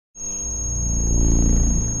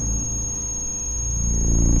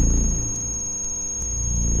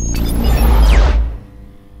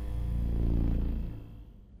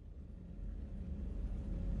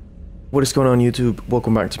What is going on YouTube?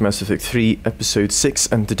 Welcome back to Mass Effect 3 episode 6,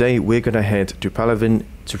 and today we're gonna head to Palaven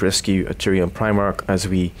to rescue a Turian Primarch as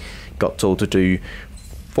we got told to do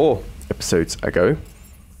 4 episodes ago.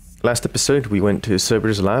 Last episode we went to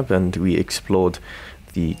Cerberus lab and we explored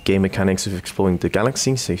the game mechanics of exploring the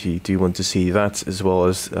galaxy, so if you do want to see that as well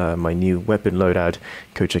as my new weapon loadout,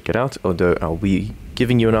 go check it out, although I'll be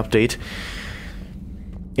giving you an update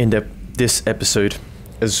in this episode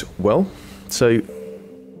as well. So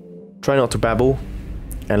try not to babble,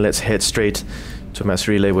 and let's head straight to Mass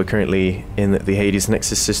Relay. We're currently in the Hades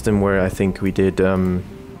Nexus system, where I think we did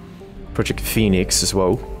Project Phoenix as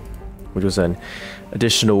well, which was an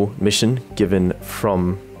additional mission given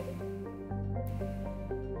from...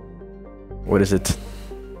 what is it?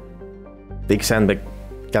 Big Sandbag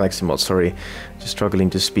Galaxy mod, sorry. Just struggling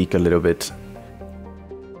to speak a little bit.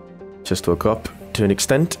 Just woke up to an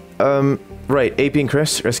extent. Right, Apian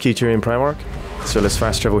Crest, rescue Turian Primarch. So let's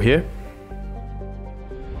fast travel here.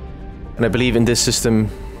 And I believe in this system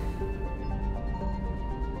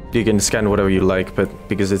you can scan whatever you like, but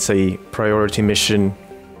because it's a priority mission,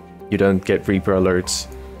 you don't get Reaper alerts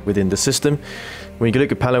within the system. When you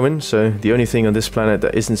look at Palaven, so the only thing on this planet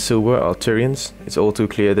that isn't silver are Turians. It's all too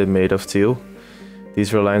clear they're made of teal.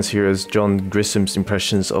 These are Alliance heroes John Grissom's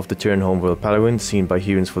impressions of the Turian homeworld Palaven, seen by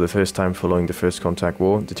humans for the first time following the First Contact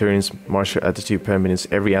War. The Turians' martial attitude permeates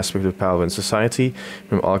every aspect of Palaven society,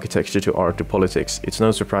 from architecture to art to politics. It's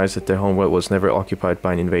no surprise that their homeworld was never occupied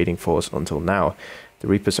by an invading force until now. The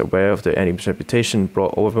Reapers, aware of their enemy's reputation,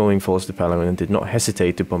 brought overwhelming force to Palaven and did not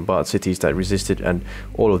hesitate to bombard cities that resisted, and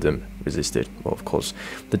all of them resisted. Well, of course.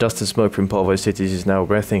 The dust and smoke from pulverized cities is now a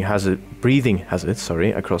breathing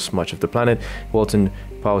hazard across much of the planet. Walton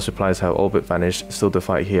power supplies have all but vanished. Still, the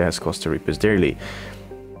fight here has cost the Reapers dearly.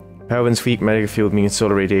 Palaven's weak medical field means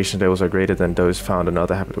solar radiation levels are greater than those found on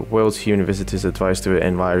other habitable worlds. Human visitors advised to wear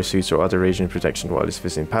enviro suits or other radiation protection while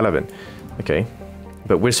visiting Palaven. Okay.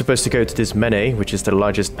 But we're supposed to go to this Mene, which is the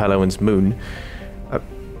largest Palaven's moon.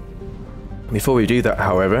 Before we do that,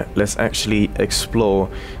 however, let's actually explore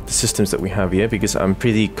the systems that we have here, because I'm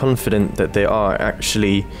pretty confident that there are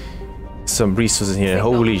actually some resources here.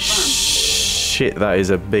 Holy shit, that is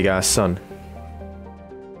a big-ass sun.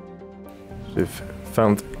 We've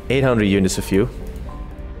found 800 units of fuel.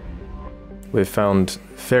 We've found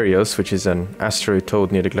Ferios, which is an asteroid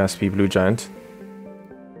towed near the Glaspie Blue Giant.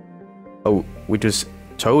 Oh, we just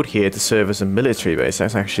towed here to serve as a military base.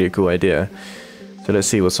 That's actually a cool idea. So let's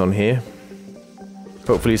see what's on here.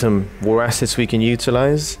 Hopefully some war assets we can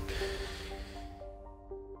utilize.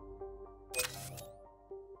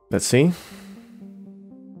 Let's see.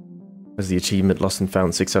 As the achievement lost and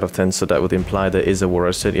found 6 out of 10, so that would imply there is a war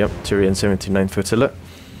asset. Yep, Turian 79 Flotilla.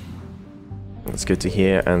 That's good to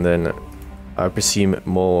hear. And then I presume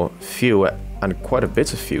more fuel, and quite a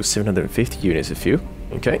bit of fuel, 750 units of fuel.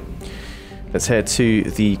 Okay. Let's head to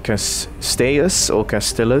the Castellus or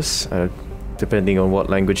Castellus, depending on what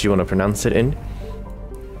language you want to pronounce it in.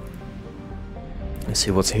 Let's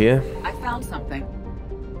see what's here. I found something.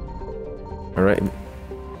 Alright.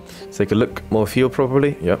 Let's take a look. More fuel,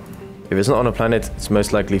 probably. Yep. If it's not on a planet, it's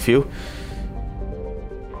most likely fuel.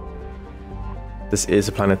 This is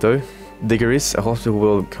a planet, though. Digoris, a hospital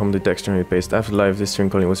world come to Dexter-based afterlife. This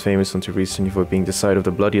Turian colony was famous until recently for being the site of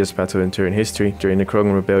the bloodiest battle in Turian history. During the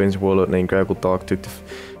Krogan rebellions, warlord named Graggle Dog took the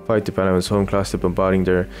fight to Palaven's home cluster, bombarding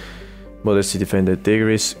their modesty defender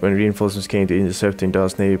Digoris. When reinforcements came to intercept, the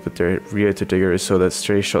Indal's navy put their rear to Digoris so that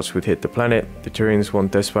stray shots would hit the planet. The Turians won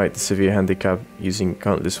despite the severe handicap, using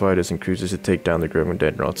countless fighters and cruisers to take down the Krogan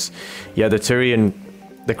dreadnoughts. Yeah, the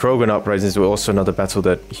Krogan uprisings were also another battle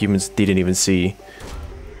that humans didn't even see.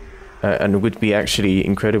 And it would be actually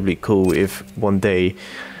incredibly cool if one day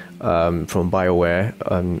from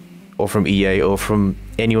BioWare or from EA or from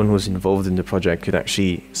anyone who's involved in the project could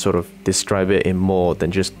actually sort of describe it in more than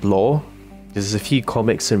just lore. There's a few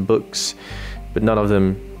comics and books, but none of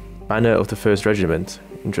them Banner of the First Regiment.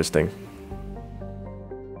 Interesting.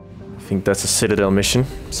 I think that's a Citadel mission.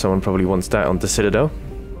 Someone probably wants that on the Citadel.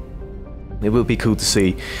 It will be cool to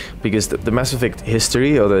see, because the Mass Effect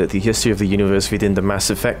history, or the history of the universe within the Mass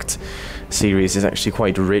Effect series, is actually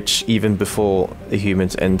quite rich, even before the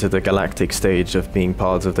humans enter the galactic stage of being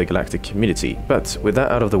part of the galactic community. But with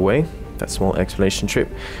that out of the way, that small explanation trip,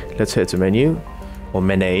 let's head to Mene,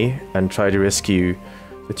 and try to rescue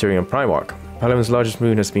the Turian Primarch. Palaven's largest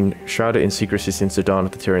moon has been shrouded in secrecy since the dawn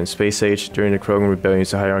of the Turian space age. During the Krogan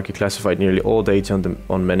rebellions, the hierarchy classified nearly all data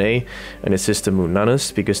on Mene and its sister moon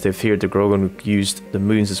Nanus, because they feared the Krogan used the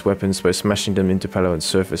moons as weapons by smashing them into Palaven's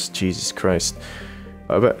surface. Jesus Christ.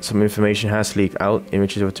 However, some information has leaked out.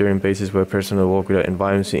 Images of terrain bases where personnel walk without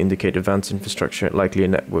environments indicate advanced infrastructure, likely a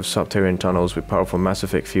network of subterranean tunnels with powerful Mass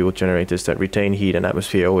Effect fuel generators that retain heat and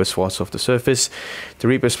atmosphere over swaths of the surface. The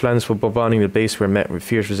Reaper's plans for bombarding the base were met with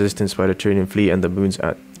fierce resistance by the Turian fleet and the moon's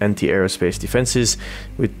anti-aerospace defenses.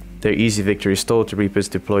 With their easy victory stalled, the Reapers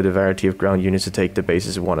deployed a variety of ground units to take the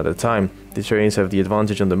bases one at a time. The Turians have the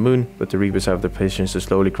advantage on the moon, but the Reapers have the patience to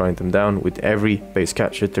slowly grind them down. With every base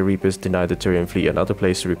captured, the Reapers denied the Turian fleet another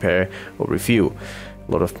place to repair or refuel.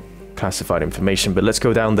 A lot of classified information, but let's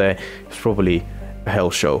go down there. It's probably a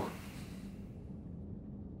hell show.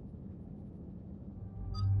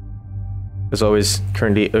 As always,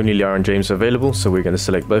 currently only Liara and James are available, so we're going to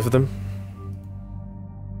select both of them.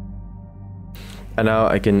 And now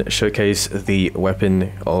I can showcase the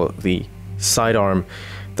weapon or the sidearm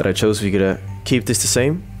that I chose. We're gonna keep this the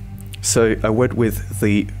same. So I went with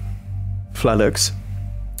the Flalux,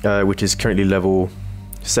 which is currently level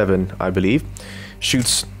 7, I believe.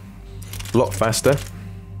 Shoots a lot faster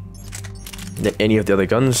than any of the other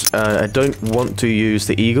guns. I don't want to use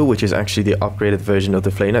the Eagle, which is actually the upgraded version of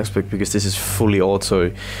the Flanex, but because this is fully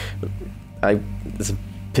auto, it's a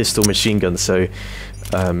pistol machine gun, so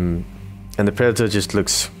and the Predator just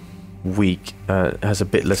looks weak, has a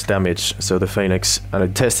bit less damage, so the Phoenix, and I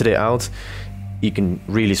tested it out, you can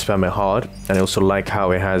really spam it hard, and I also like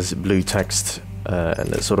how it has blue text,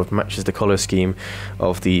 and it sort of matches the color scheme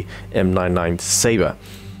of the M99 Saber.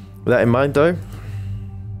 With that in mind though,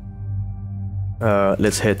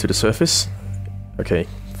 let's head to the surface. Okay,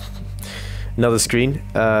 another screen.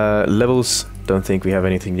 Levels, don't think we have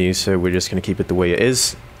anything new, so we're just going to keep it the way it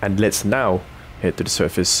is, and let's now head to the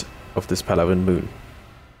surface of this Palaven moon.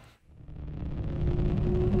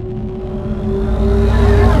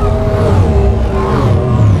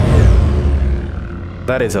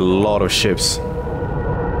 That is a lot of ships.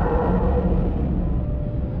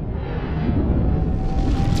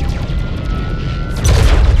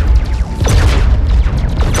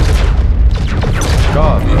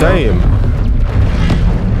 God damn.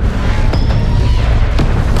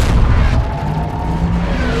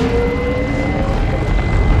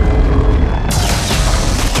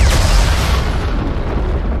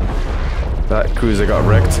 That cruiser got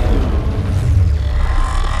wrecked.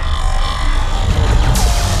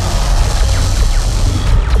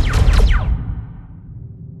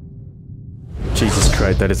 Jesus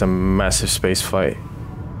Christ, that is a massive space fight.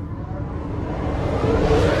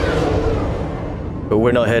 But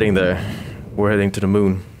we're not heading there. We're heading to the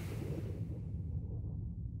moon,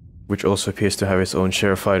 which also appears to have its own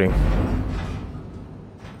share of fighting.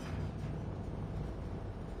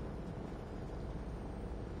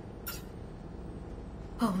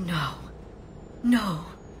 Oh no. No.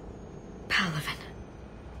 Palaven.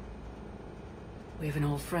 We have an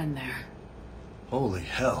old friend there. Holy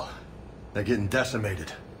hell. They're getting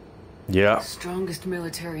decimated. Yeah. Strongest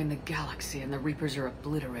military in the galaxy, and the Reapers are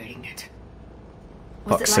obliterating it.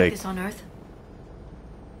 Was Fuck's it like sake. this on Earth?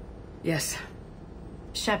 Yes.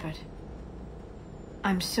 Shepard.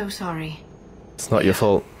 I'm so sorry. It's not your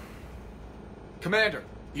fault. Commander,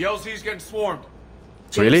 the LZ's getting swarmed.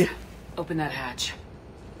 Really? James, open that hatch.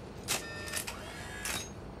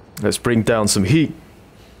 Let's bring down some heat.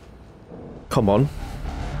 Come on.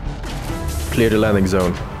 Clear the landing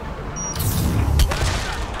zone.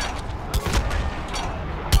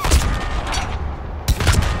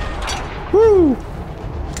 Woo!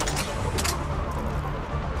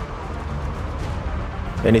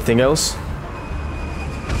 Anything else?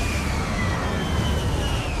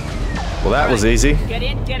 Well, that was easy. Get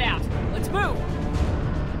in, get out. Let's move.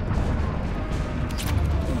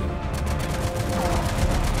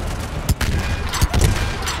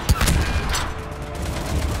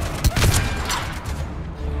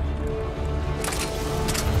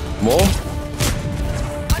 More?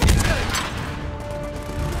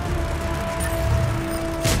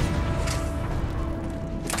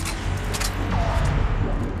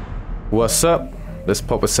 What's up? Let's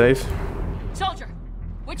pop a save. Soldier,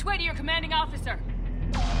 which way to your commanding officer?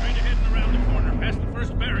 Straight ahead and around the corner, past the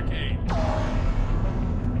first barricade.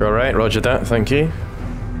 Alright, roger that, thank you.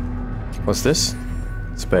 What's this?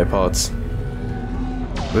 Spare parts.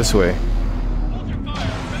 This way. Hold your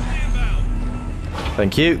fire, friendly inbound.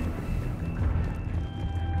 Thank you.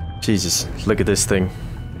 Jesus, look at this thing.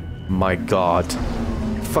 My god.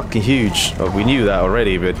 Fucking huge. Oh, we knew that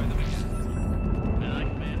already, but...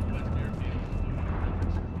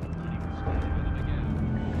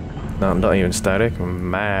 No, not even static.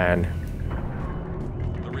 Man.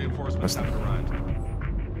 The reinforcements haven't arrived.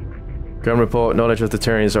 Ground report, knowledge of the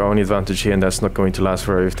Terrans is our only advantage here, and that's not going to last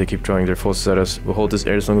forever if they keep throwing their forces at us. We'll hold this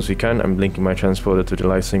air as long as we can. I'm linking my transporter to the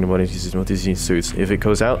life signal multi suits. If it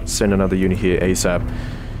goes out, send another unit here ASAP.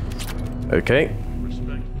 Okay.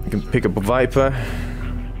 We can pick up a Viper.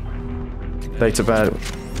 Data pad.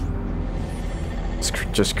 It's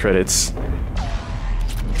just credits.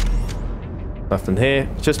 Nothing here.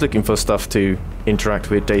 Just looking for stuff to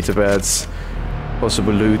interact with, data pads,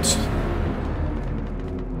 possible loot.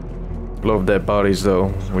 A lot of dead bodies though,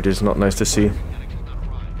 which is not nice to see.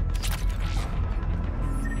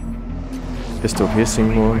 Pistol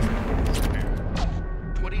piercing more.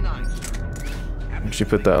 Actually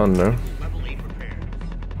put that on now.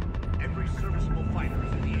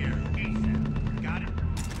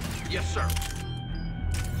 Yes, sir.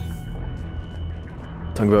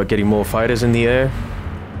 Talking about getting more fighters in the air.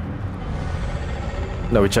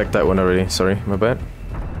 No, we checked that one already. Sorry, my bad.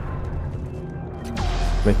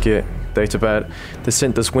 Make it data pad. The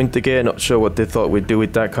sent us winter gear. Not sure what they thought we'd do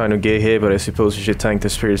with that kind of gear here, but I suppose we should tank the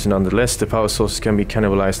spirits nonetheless. The power sources can be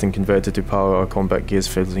cannibalized and converted to power our combat gears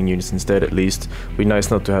filtering units instead, at least. Would be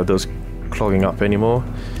nice not to have those clogging up anymore.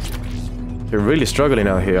 They're really struggling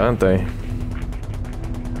out here, aren't they?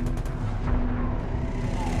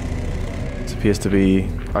 This appears to be...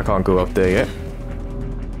 I can't go up there yet.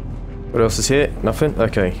 What else is here? Nothing?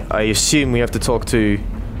 Okay. I assume we have to talk to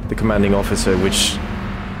the commanding officer, which...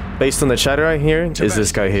 based on the chatter I hear, is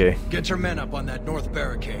this guy here. Get your men up on that north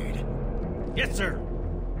barricade. Yes, sir.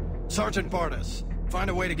 Sergeant Bardas, find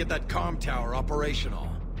a way to get that comm tower operational.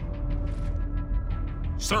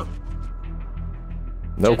 Sir.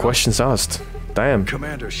 No questions asked. Damn.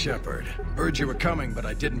 Commander Shepard, heard you were coming, but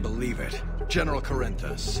I didn't believe it. General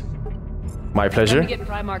Corinthus. My pleasure. Let me get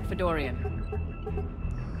Primarch Fedorian.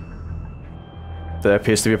 There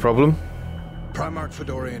appears to be a problem. Primarch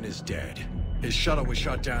Fedorian is dead. His shuttle was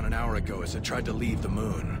shot down an hour ago as it tried to leave the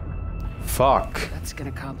moon. Fuck. That's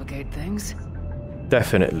gonna complicate things.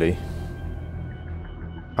 Definitely.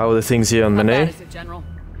 How are the things here on How bad Manet? is it, General?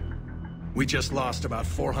 We just lost about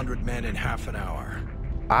 400 men in half an hour.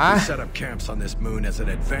 We Ah? set up camps on this moon as an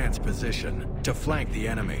advanced position to flank the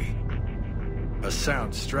enemy. A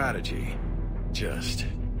sound strategy. Just...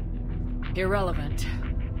 Irrelevant.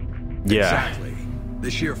 Yeah. Exactly. The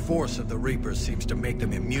sheer force of the Reapers seems to make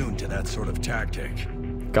them immune to that sort of tactic.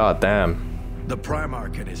 God damn. The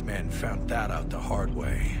Primarch and his men found that out the hard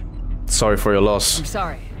way. Sorry for your loss. I'm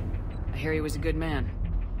sorry. I hear he was a good man.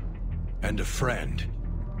 And a friend.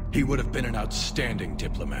 He would have been an outstanding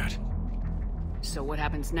diplomat. So what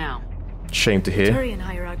happens now? Shame to hear. Turian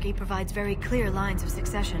hierarchy provides very clear lines of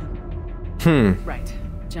succession. Right.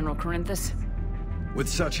 General Corinthus? With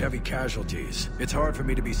such heavy casualties, it's hard for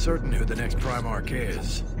me to be certain who the next Primarch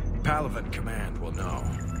is. Palaven Command will know.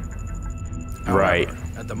 However, Right.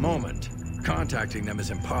 at the moment, contacting them is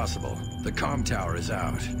impossible. The comm tower is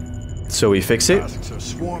out. So we fix it? Husks are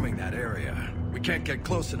swarming that area. We can't get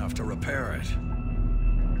close enough to repair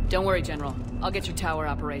it. Don't worry, General. I'll get your tower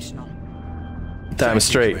operational. Damn Thank you,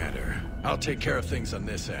 straight. Commander. I'll take care of things on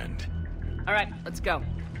this end. Alright, let's go.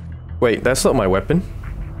 Wait, that's not my weapon.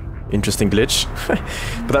 Interesting glitch.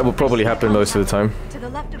 But that will probably happen most of the time. To the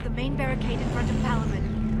left of the main barricade in front of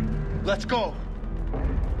Palaven. Let's go!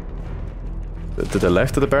 To the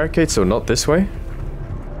left of the barricade, so not this way?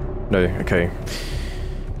 No, okay.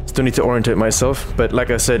 Still need to orientate myself, but like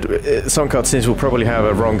I said, some cutscenes will probably have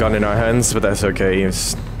a wrong gun in our hands, but that's okay. You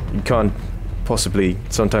can't possibly...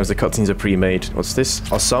 Sometimes the cutscenes are pre-made. What's this?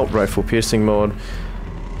 Assault rifle piercing mode.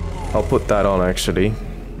 I'll put that on, actually.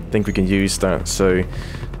 I think we can use that, so...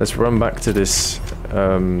 Let's run back to this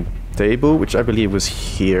table, which I believe was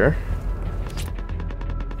here.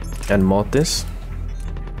 And mod this.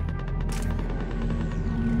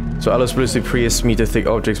 So Allo's ballistic Prius meter-thick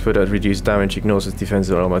objects put at reduced damage, ignores its defense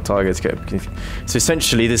on all my targets. So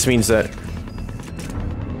essentially this means that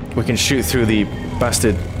we can shoot through the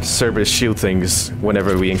bastard Cerberus shield things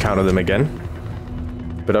whenever we encounter them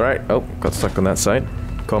again. But alright, oh, got stuck on that side.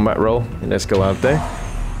 Combat roll, and let's go out there.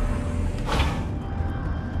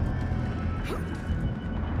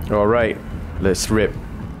 Alright, let's rip.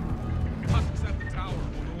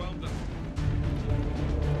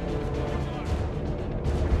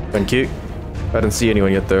 Thank you. I don't see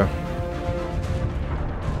anyone yet though.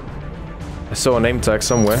 I saw a name tag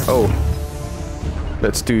somewhere. Oh.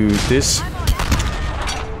 Let's do this.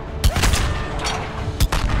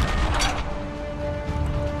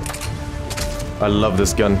 I love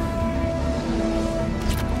this gun.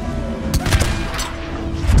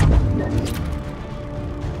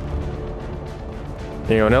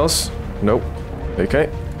 Anyone else? Nope. Okay.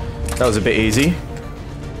 That was a bit easy.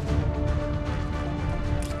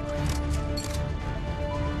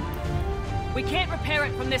 We can't repair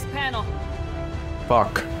it from this panel.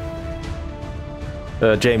 Fuck.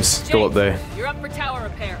 James, go up there. You're up for tower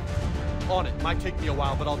repair. On it. Might take me a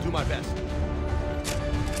while, but I'll do my best.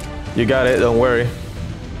 You got it, don't worry.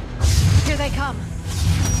 Here they come.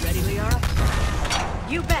 Ready,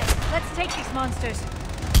 Liara? You bet. Let's take these monsters.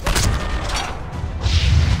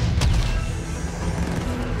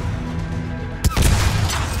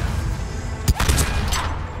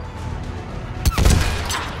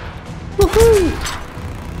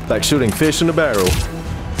 Woohoo! Like shooting fish in a barrel.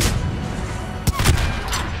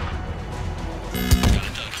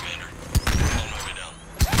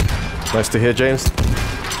 Nice to hear, James.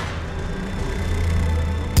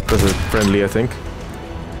 Those are friendly, I think.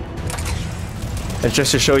 And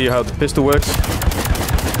just to show you how the pistol works.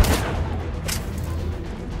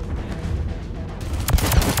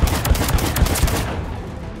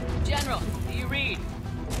 General, do you read?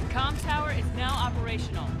 The comm tower is now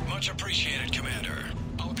operational. Much appreciated, Commander.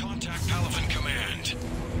 I'll contact Palaven Command.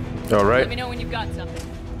 All right. Let me know when you've got something.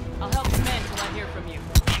 I'll help command till I hear from you.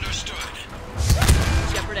 Understood.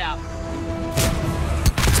 Shepard out.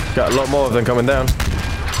 Got a lot more of them coming down.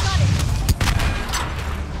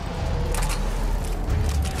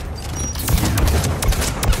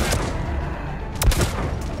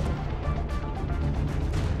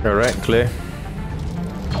 All right, clear.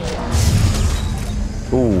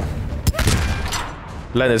 Ooh.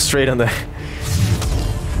 Landed straight on the...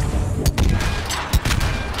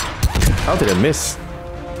 How did I miss?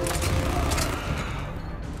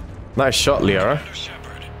 Nice shot, Liara.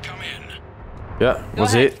 Shepard, come in. Yeah,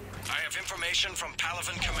 was ahead. it? I have information from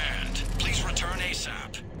Palaven Command. Please return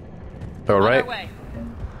ASAP. All On our right. way.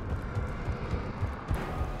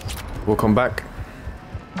 We'll come back.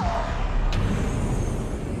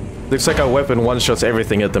 Looks like our weapon one-shots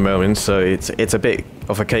everything at the moment, so it's a bit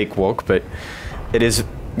of a cakewalk, but it is,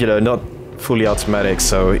 you know, not fully automatic,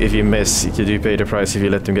 so if you miss, you do pay the price if you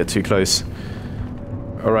let them get too close.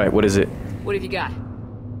 Alright, what is it? What have you got?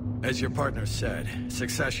 As your partner said,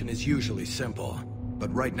 succession is usually simple.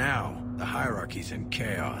 But right now, the hierarchy's in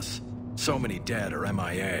chaos. So many dead or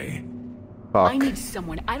MIA. Fuck. I need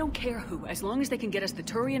someone, I don't care who, as long as they can get us the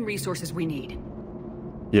Turian resources we need.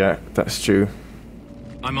 Yeah, that's true.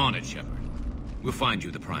 I'm on it, Shepard. We'll find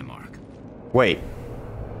you the Primarch. Wait.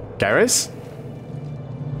 Garrus?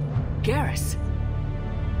 Garrus?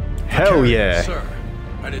 Hell yeah! Sir,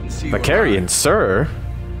 I didn't see you Vicarian, sir?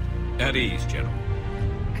 At ease, General.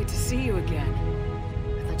 Good to see you again.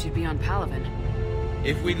 I thought you'd be on Palaven.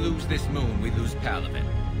 If we lose this moon, we lose Palaven.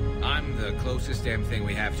 I'm the closest damn thing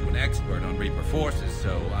we have to an expert on Reaper forces,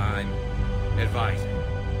 so I'm advising.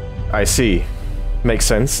 I see. Makes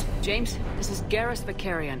sense. James, this is Garrus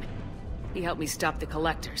Vicarian. He helped me stop the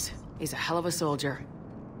Collectors. He's a hell of a soldier.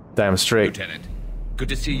 Damn straight. Lieutenant, good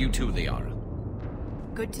to see you too, Liara.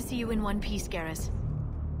 Good to see you in one piece, Garrus.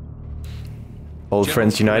 Old General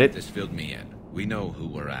friends united? This filled me in. We know who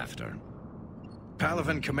we're after.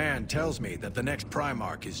 Palaven Command tells me that the next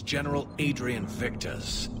Primarch is General Adrian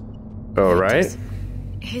Victus. Alright.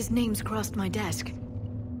 His name's crossed my desk.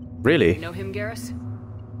 Really? Know him, Garrus?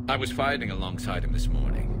 I was fighting alongside him this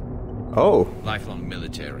morning. Oh, Lifelong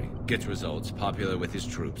military. Gets results, popular with his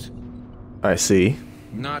troops. I see.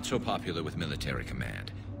 Not so popular with military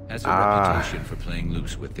command. Has a reputation for playing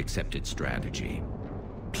loose with accepted strategy.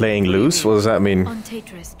 Playing loose? What does that mean? On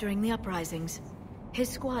Tatris, during the uprisings, his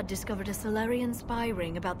squad discovered a Solarian spy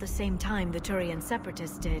ring about the same time the Turian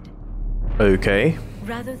separatists did. Okay.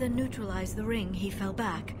 Rather than neutralize the ring, he fell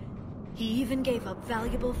back. He even gave up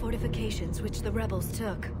valuable fortifications which the rebels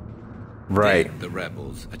took. Right. Then the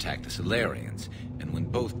rebels attacked the Solarians, and when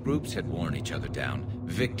both groups had worn each other down,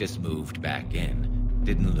 Victus moved back in.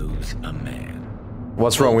 Didn't lose a man.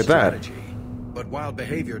 What's wrong with that? Strategy. But wild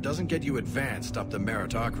behavior doesn't get you advanced up the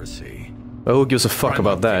meritocracy. Oh, who gives a fuck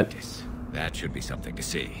about Primarch that? Victus. That should be something to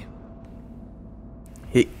see.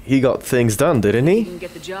 He got things done, didn't You he? can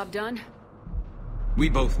get the job done? We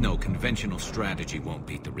both know conventional strategy won't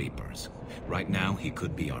beat the Reapers. Right now, he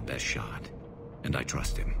could be our best shot. And I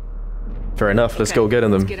trust him. Fair enough, let's Okay, go get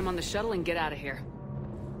on Let's them. get him on the shuttle and get out of here.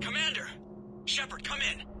 Commander! Shepard, come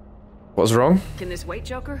in! What's wrong? Can this wait,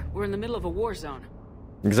 Joker? We're in the middle of a war zone.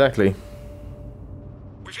 Exactly.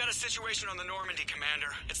 We've got a situation on the Normandy,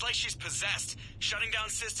 Commander. It's like she's possessed. Shutting down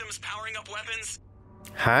systems, powering up weapons.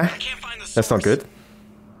 Huh? I can't find the source. That's not good.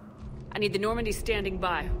 I need the Normandy standing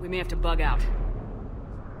by. We may have to bug out.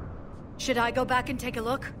 Should I go back and take a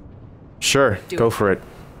look? Sure, Do go it. for it.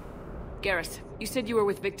 Garrus, you said you were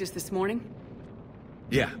with Victus this morning?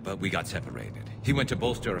 Yeah, but we got separated. He went to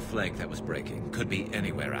bolster a flank that was breaking. Could be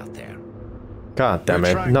anywhere out there. God damn We're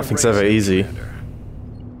it, trying to nothing's brace ever him, easy. Commander.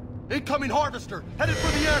 Incoming harvester, headed for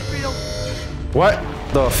the airfield. What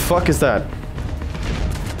the fuck is that?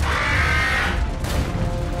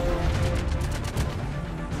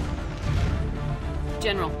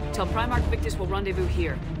 General, tell Primarch Victus we'll rendezvous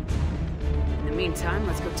here. In the meantime,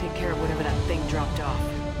 let's go take care of whatever that thing dropped off.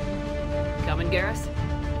 Coming, Garrus?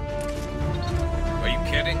 Are you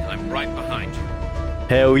kidding? I'm right behind you.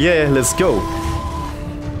 Hell yeah, let's go.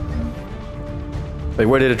 Wait,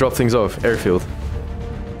 where did it drop things off? Airfield.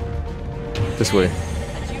 This way.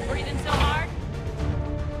 That's you breathing so hard?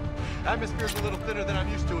 Atmosphere's a little thinner than I'm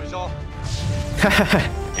used to, is all.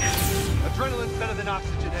 Adrenaline's better than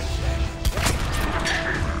oxygen any day.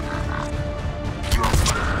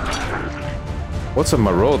 What's a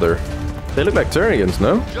marauder? They look like Turians,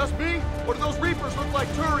 no? Just me? Or do those Reapers look like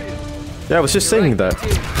Turians? Yeah, I was just saying that.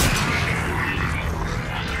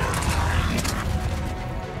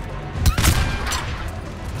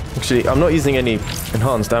 Actually, I'm not using any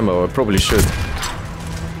enhanced ammo. I probably should.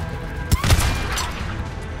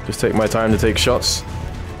 Just take my time to take shots.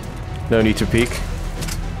 No need to peek.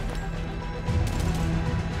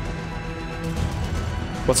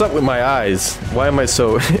 What's up with my eyes? Why am I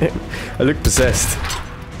so... I look possessed.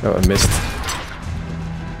 Oh, I missed.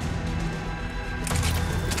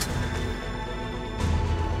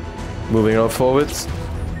 Moving on forwards.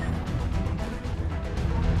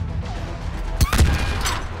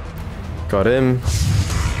 Got him.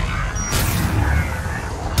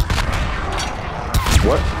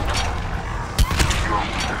 What?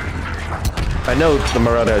 I know the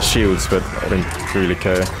Marauder has shields, but I don't really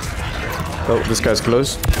care. Oh, this guy's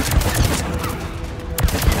close.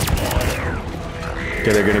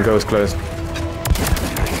 Okay, they're getting close.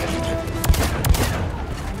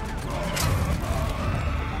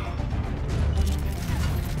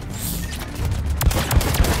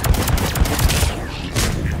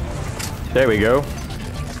 There we go.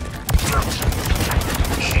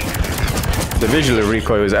 The visual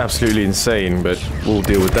recoil is absolutely insane, but we'll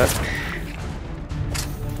deal with that.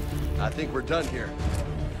 I think we're done here.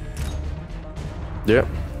 Yeah.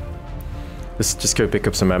 Let's just go pick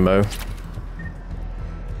up some ammo.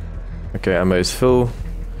 Okay, ammo is full.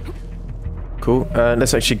 Cool.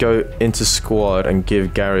 Let's actually go into squad and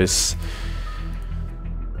give Garrus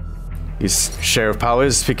his share of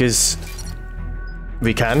powers, because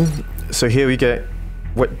we can. So here we get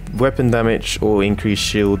weapon damage or increased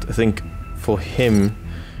shield. I think for him,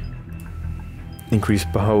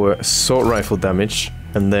 increased power, assault rifle damage,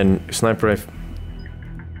 and then sniper rifle.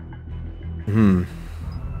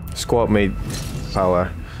 Squad made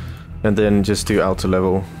power, and then just do outer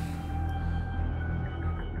level.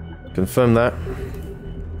 Confirm that,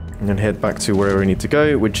 and then head back to wherever we need to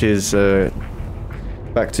go, which is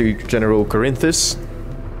back to General Corinthus.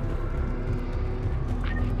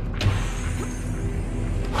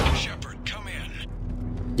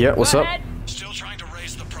 Yeah, what's up? Still trying to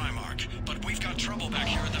raise the Primarch, but we've got trouble back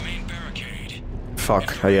here at the main barricade.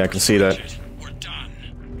 Fuck, oh, yeah, I can see that. We're done.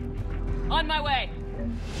 On my way.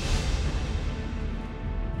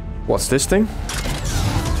 What's this thing?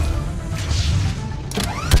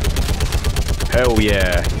 Hell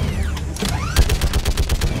yeah.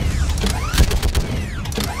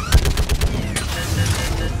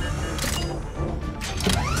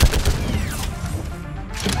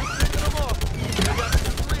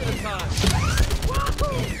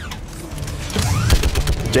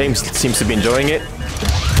 James seems to be enjoying it.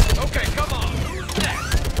 Okay, come on. Who's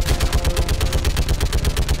next?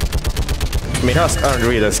 I mean, husks aren't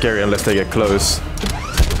really that scary unless they get close.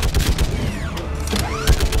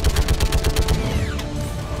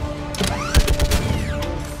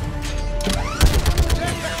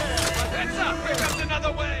 Heads up! Here comes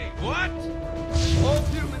another wave! What? All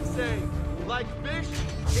humans say, like fish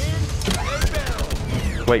in a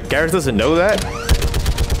barrel. Wait, Garrus doesn't know that?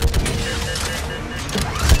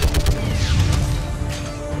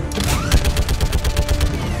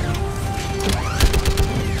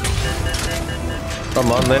 Come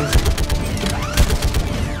on then.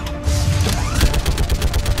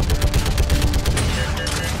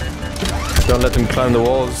 Don't let them climb the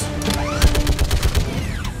walls.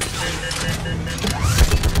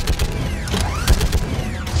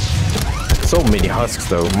 So many husks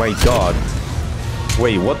though, my god.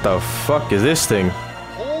 Wait, what the fuck is this thing?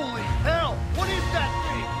 Holy hell! What is that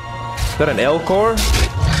thing? Is that an L-core?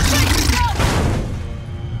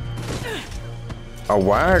 A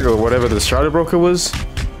WAG or whatever the Shadow Broker was?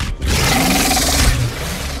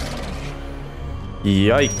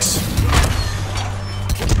 Yikes.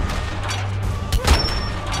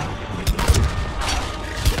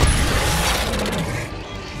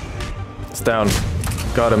 It's down.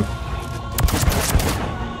 Got him.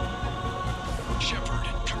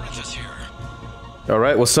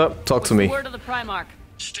 Alright, what's up? Talk to me. Word of the Primarch.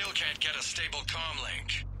 Still can't get a stable comm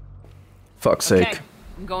link. Fuck's sake. Okay,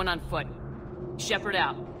 I'm going on foot. Shepherd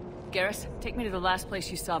out. Garrus, take me to the last place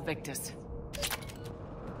you saw Victus.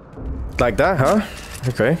 Like that, huh?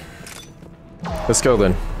 Okay. Let's go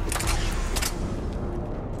then.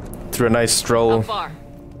 Through a nice stroll How far?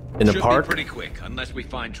 in the Should park. be pretty quick, unless we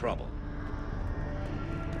find trouble.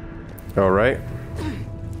 Alright.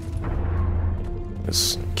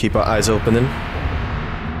 Let's keep our eyes open then.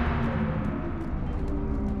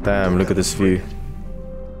 Damn, look at this view.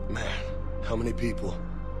 Man, how many people?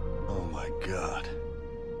 Oh my god.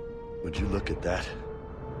 Would you look at that?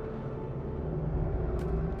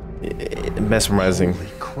 Mesmerizing. Holy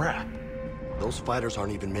crap. Those fighters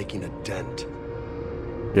aren't even making a dent.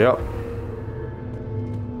 Yep.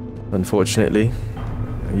 Unfortunately.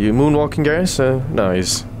 Are you moonwalking, Garrus? No,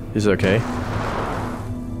 he's okay.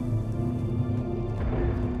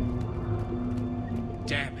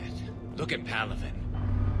 Damn it. Look at Palaven.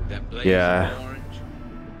 That blaze Yeah. of orange.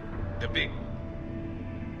 The big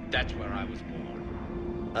one. That's where I was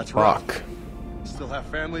born. That's rough. Fuck. Still have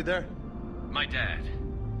family there? My dad.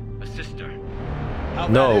 A sister. How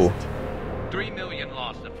bad No. is it? 3 million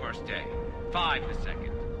lost the first day. 5 the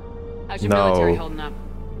second. How's your No. military holding up?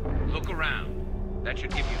 Look around. That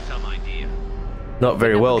should give you some idea. Not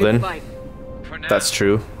very Have a well good then. fight. For now. That's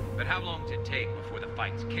true. But how long does it take before the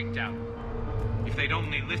fight's kicked out? If they'd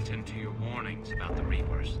only listened to your warnings about the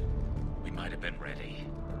Reapers, we might have been ready.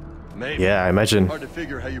 Maybe. Yeah, I imagine. Hard to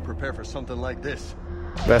figure how you prepare for something like this.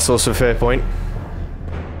 That's also a fair point.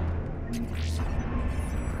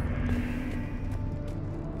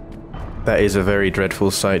 That is a very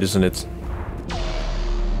dreadful sight, isn't it?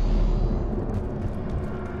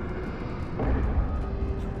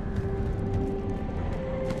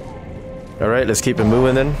 Alright, let's keep it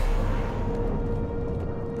moving then.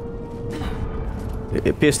 It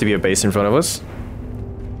appears to be a base in front of us.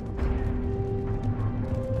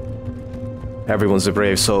 Everyone's a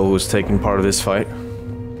brave soul who's taking part of this fight.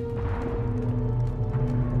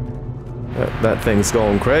 That thing's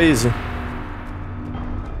going crazy.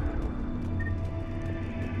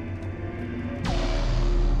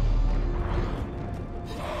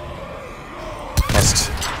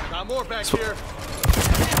 Got more back here.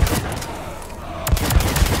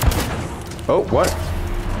 Oh, what?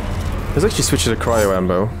 Let's actually switch to the cryo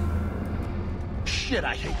ammo. Shit,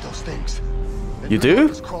 I hate those things. And You your do?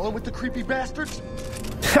 life is crawling with the creepy bastards?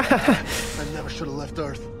 I never should have left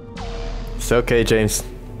Earth. It's okay, James.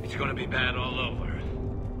 It's gonna be bad all over.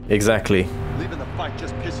 Exactly. Leaving the fight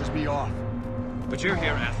just pisses me off. But you're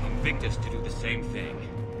here asking Victus to do the same thing.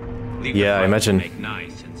 Leave Yeah, I the fight to imagine. Make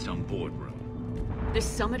nice in some boardroom. This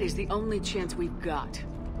summit is the only chance we've got.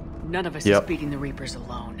 None of us Yep. is beating the Reapers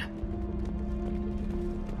alone.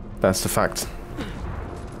 That's the fact.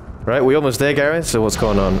 Right, we almost there, Garrett, so what's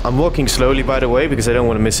going on? I'm walking slowly, by the way, because I don't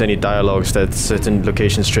want to miss any dialogues that certain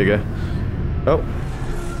locations trigger. Oh.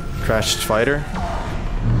 Crashed fighter.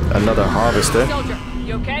 Another harvester. Soldier,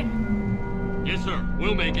 you okay? Yes, sir.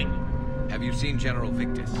 We'll make it. Have you seen General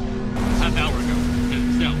Victus? Half hour ago.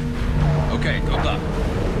 Himself. Okay, good luck.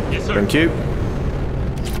 Yes, sir. Thank you.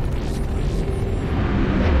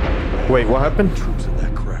 Wait, what happened? Troops in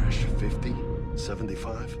that crash. 50?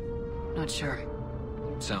 75? Not sure.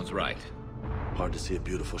 Sounds right. Hard to see a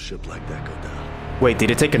beautiful ship like that go down. Wait,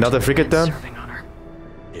 did it take another frigate down? Serving on her.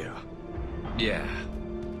 Yeah. Yeah.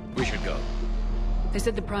 We should go. They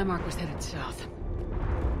said the Primarch was headed south.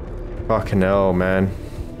 Fucking hell, man.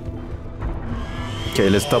 Okay,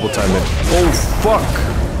 let's double time it. Oh, fuck!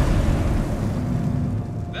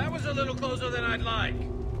 That was a little closer than I'd like.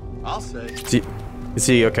 I'll say. Is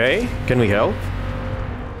he okay? Can we help?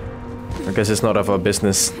 I guess it's not of our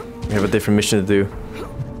business. We have a different mission to do.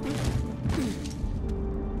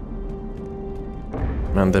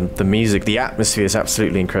 Man, the music, the atmosphere is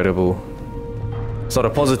absolutely incredible. It's not a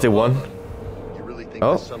positive one. You really think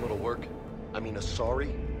Oh. this summit will work? I mean,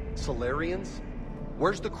 Asari? Solarians?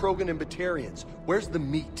 Where's the Krogan and Batarians? Where's the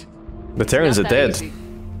meat? Batarians are Not that dead. easy.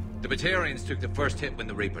 The Batarians took the first hit when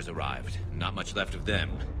the Reapers arrived. Not much left of them.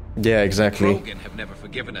 Yeah, exactly. Krogan have never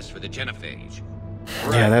forgiven us for the genophage.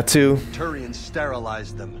 Yeah, that too. Turians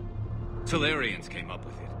sterilized them. Solarians came up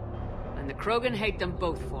with it. And the Krogan hate them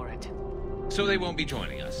both for it. So they won't be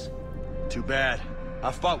joining us. Too bad.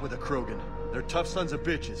 I fought with a Krogan. They're tough sons of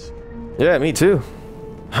bitches. Yeah, me too.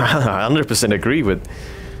 100% agree with.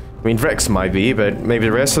 I mean, Rex might be, but maybe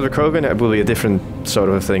the rest of the Krogan will be a different sort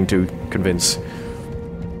of a thing to convince.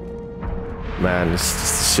 Man,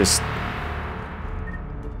 it's just.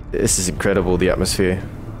 This is incredible, the atmosphere.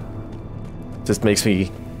 Just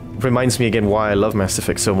reminds me again why I love Mass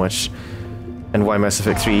Effect so much. and why Mass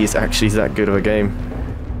Effect 3 is actually that good of a game.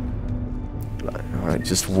 I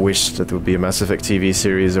just wish that there would be a Mass Effect TV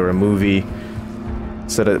series or a movie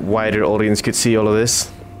so that wider audience could see all of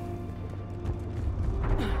this.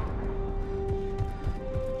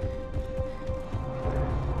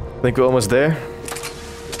 I think we're almost there.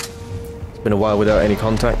 It's been a while without any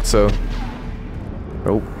contact, so...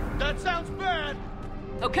 Oh. That sounds bad!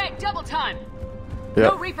 Okay, double time!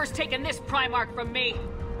 Yep. No Reapers taking this Primarch from me!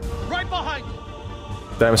 Right behind you!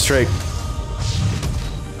 Damn straight.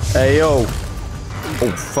 Hey, yo!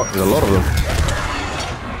 Oh, fuck, there's a lot of them.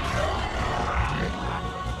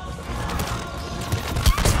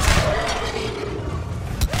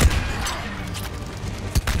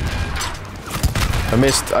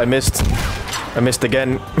 I missed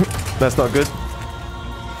again. That's not good.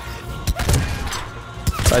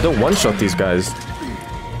 I don't one-shot these guys.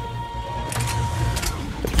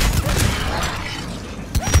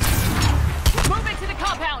 Move into the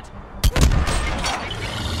compound!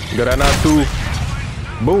 Granatu.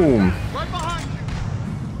 Boom. Right behind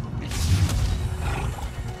you!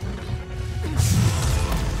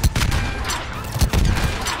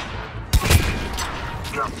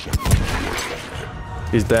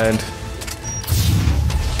 He's dead.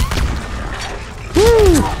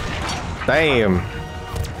 Woo! Damn.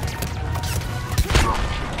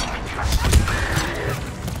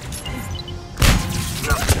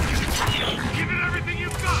 Give it everything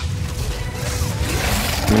you've got!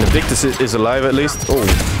 I mean, the Victus is alive at least. Oh.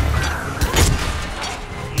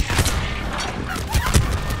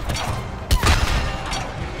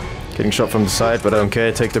 Getting shot from the side, but I don't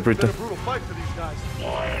care. Take the brute. Brutal fight for these guys.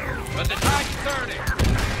 But the tide's turning.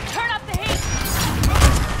 Turn up the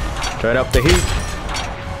heat! Turn up the heat.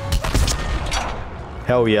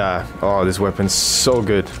 Hell yeah. Oh, this weapon's so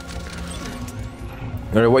good.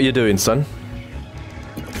 Alright, what you doing, son?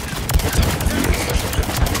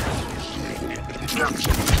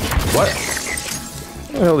 What?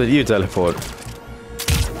 Where the hell did you teleport?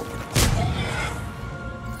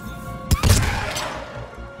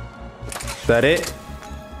 Is that it?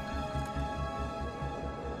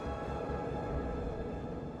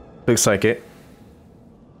 Looks like it.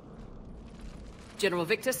 General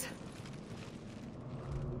Victus,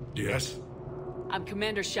 Yes? I'm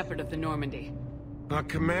Commander Shepard of the Normandy.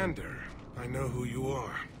 Commander. I know who you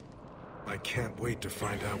are. I can't wait to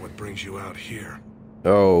find out what brings you out here.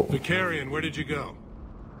 Oh. Vicarian, where did you go?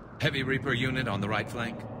 Heavy Reaper unit on the right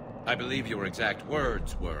flank. I believe your exact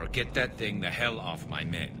words were, "Get that thing the hell off my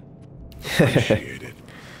men." Appreciated.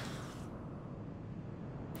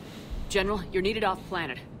 General, you're needed off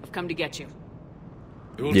planet. I've come to get you.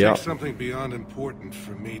 It will Yeah. take something beyond important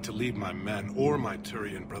for me to leave my men or my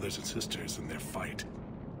Turian brothers and sisters in their fight.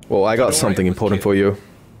 Well, I got something important for you.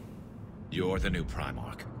 You're the new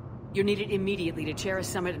Primarch. You're needed immediately to chair a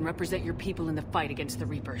summit and represent your people in the fight against the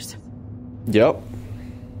Reapers. Yep.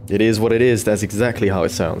 It is what it is. That's exactly how it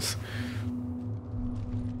sounds.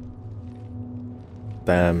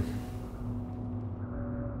 Damn.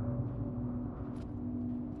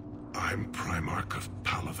 I'm Primarch of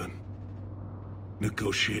Palaven.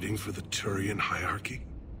 Negotiating for the Turian hierarchy?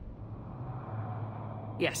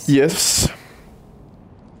 Yes. Yes.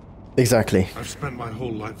 Exactly. I've spent my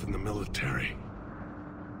whole life in the military.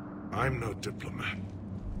 I'm no diplomat.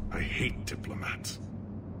 I hate diplomats.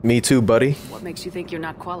 Me too, buddy. What makes you think you're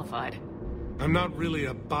not qualified? I'm not really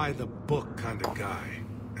a by-the-book kind of guy,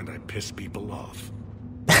 and I piss people off.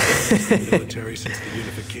 I've been in the military since the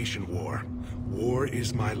Unification War. War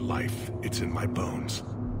is my life. It's in my bones.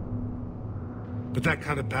 But that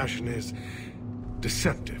kind of passion is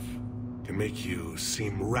deceptive. Can make you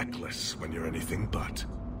seem reckless when you're anything but.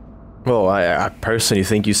 Well, I personally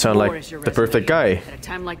think you sound War like is your the perfect resume. guy. At a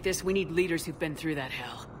time like this, we need leaders who've been through that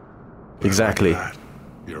hell. Exactly. That,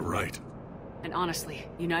 you're right. And honestly,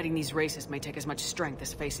 uniting these races may take as much strength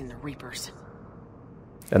as facing the Reapers.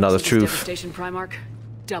 Another See this truth. devastation, Primarch?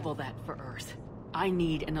 Double that for Earth. I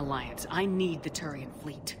need an alliance. I need the Turian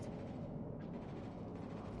fleet.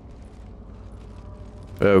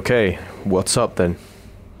 Okay, what's up then?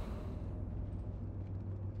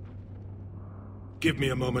 Give me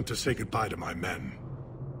a moment to say goodbye to my men.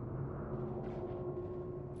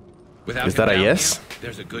 Without Is him that a down yes? here,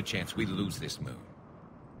 there's a good chance we lose this moon.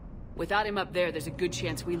 Without him up there, there's a good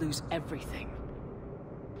chance we lose everything.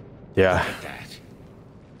 Yeah. Like that.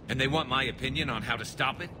 And they want my opinion on how to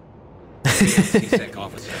stop it? CSEC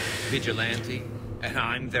officer, vigilante, and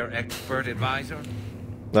I'm their expert advisor?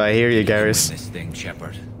 I hear you, Win Garrus. this thing,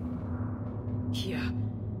 Shepard. Yeah.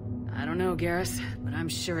 I don't know, Garrus, but I'm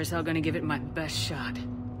sure as hell gonna give it my best shot.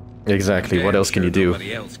 Exactly. I'm What damn else can sure you do?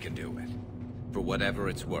 Nobody else can do it. For whatever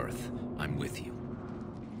it's worth, I'm with you.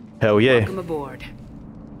 Hell yeah. Welcome aboard.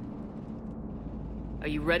 Are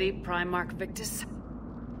you ready, Primarch Victus?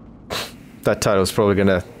 That title's probably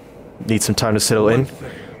gonna need some time to settle in. One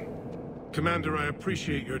thing. Commander, I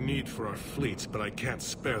appreciate your need for our fleets, but I can't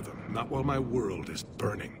spare them, not while my world is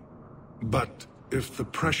burning. But if the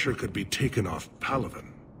pressure could be taken off Palaven...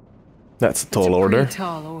 That's a tall order. Pretty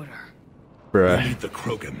tall order. We Bruh. need the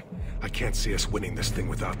Krogan. I can't see us winning this thing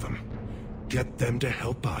without them. Get them to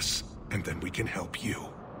help us, and then we can help you.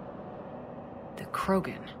 The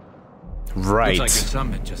Krogan. Right. Looks like your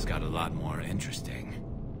summit just got a lot more interesting.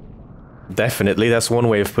 Definitely, that's one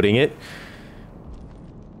way of putting it.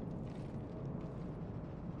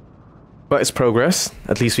 But it's progress.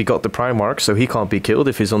 At least we got the Primarch, so he can't be killed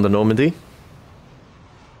if he's on the Normandy.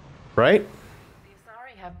 Right? The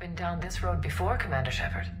Asari have been down this road before, Commander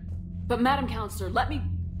Shepard. But Madam Counselor, let me...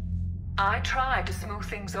 I tried to smooth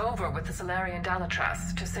things over with the Salarian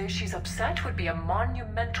Dalatras. To say she's upset would be a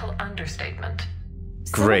monumental understatement.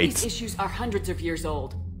 Great. Some of these issues are hundreds of years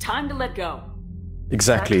old. Time to let go.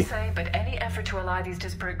 Exactly. Sad to say, but any effort to ally these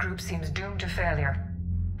disparate groups seems doomed to failure.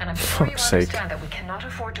 And I'm sure you Fuck's sake. understand that we cannot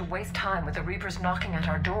afford to waste time with the Reapers knocking at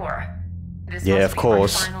our door. This Yeah, must of be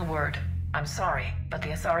course. my final word. I'm sorry, but the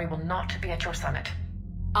Asari will not be at your summit.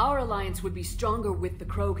 Our alliance would be stronger with the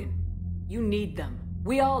Krogan. You need them.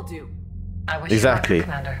 We all do. I wish Exactly. you luck,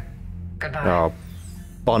 Commander. Goodbye. Oh,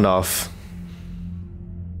 bon off.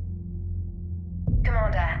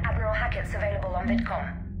 Commander, Admiral Hackett's available on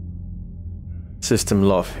VidCom. System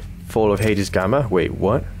loft. Fall of Hades Gamma. Wait,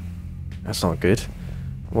 what? That's not good.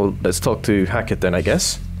 Well, let's talk to Hackett then, I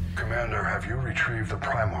guess. Commander, have you retrieved the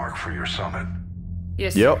Primarch for your summit?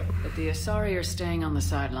 Yes, Yep. sir. But the Asari are staying on the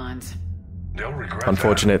sidelines. They'll regret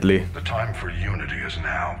Unfortunately. that. The time for unity is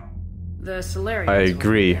now. The Solarians I will be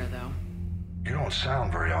agree. there, though. You don't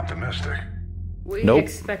sound very optimistic. We Nope.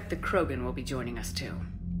 expect the Krogan will be joining us too.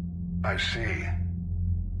 I see.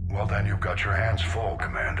 Well then, you've got your hands full,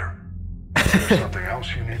 Commander. Is there something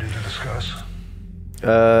else you needed to discuss?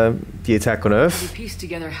 The attack on We Earth. pieced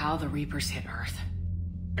together how the Reapers hit Earth.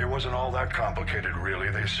 It wasn't all that complicated, really.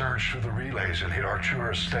 They surged through the relays and hit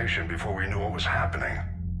Artura's station before we knew what was happening.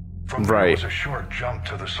 From there Right. was a short jump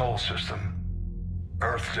to the Sol system.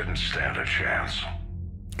 Earth didn't stand a chance.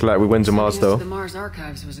 Glad we went to Mars, Sending us though. to the Mars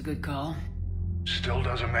Archives was a good call. Still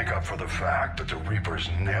doesn't make up for the fact that the Reapers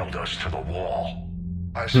nailed us to the wall.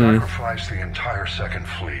 I sacrificed the entire Second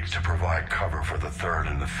Fleet to provide cover for the Third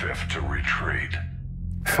and the Fifth to retreat.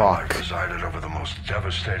 Hell, I Fuck. presided over the most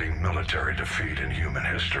devastating military defeat in human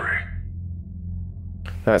history.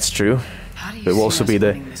 That's true. How do you It will see also us be the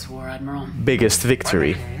winning this war, Admiral? biggest I'm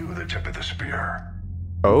victory. making you the tip of the spear.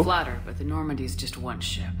 Oh, Flatter, but the Normandy's just one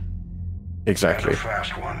ship. And exactly. a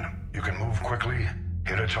fast one. You can move quickly,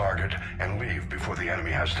 hit a target, and leave before the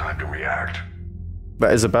enemy has time to react.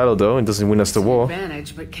 That is a battle, though. It doesn't win us the It's an war.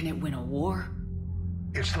 advantage, but can it win a war?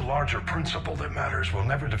 It's the larger principle that matters. We'll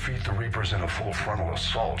never defeat the Reapers in a full frontal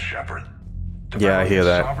assault, Shepard. The Yeah, I battle hear with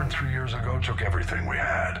that. Sovereign 3 years ago took everything we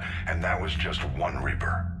had, and that was just one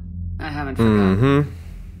Reaper. I haven't forgotten. Mm-hmm.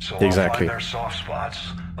 So Exactly. I'll find their soft spots,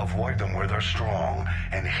 avoid them where they're strong,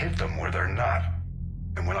 and hit them where they're not.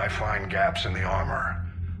 And when I find gaps in the armor,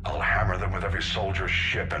 I'll hammer them with every soldier,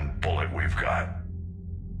 ship, and bullet we've got.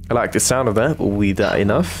 I like the sound of that, but will be that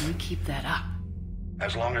enough? You keep that up.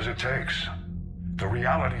 As long as it takes. The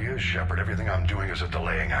reality is, Shepard, everything I'm doing is a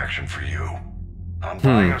delaying action for you. I'm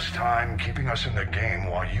buying us time, keeping us in the game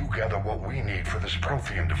while you gather what we need for this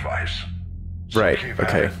Prothean device. So Right, keep at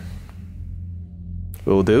okay. it.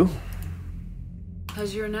 Will do.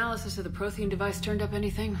 Has your analysis of the Prothean device turned up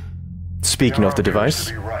anything? Speaking of the Yarrow appears device.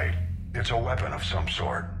 to be right. It's a weapon of some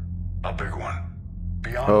sort. A big one.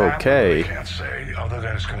 Beyond Okay. that, I can't say, other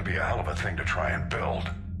than it's going to be a hell of a thing to try and build.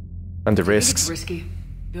 And the I think it's risks. risky,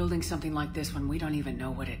 building something like this when we don't even know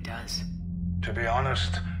what it does. To be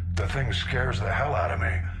honest, the thing scares the hell out of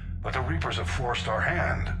me, but the Reapers have forced our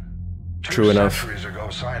hand. True enough. 2 centuries ago,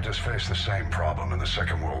 scientists faced the same problem in the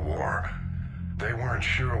Second World War. They weren't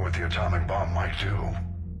sure what the atomic bomb might do.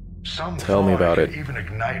 Some Tell me thought about could it. even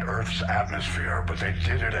ignite Earth's atmosphere, but they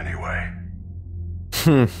did it anyway.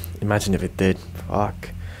 Imagine if it did. Fuck.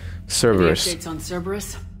 Any Cerberus. updates on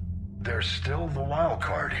Cerberus? There's still the wild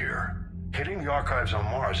card here. Hitting the archives on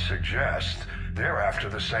Mars suggests they're after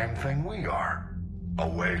the same thing we are. A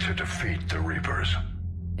way to defeat the Reapers.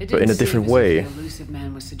 It But in didn't a different seem as if way. The elusive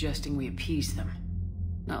man was suggesting we appease them.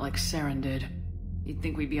 Not like Saren did. You'd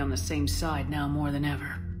think we'd be on the same side now more than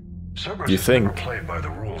ever. Cerberus You has never think? played by the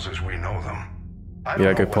rules as we know them. I Yeah, don't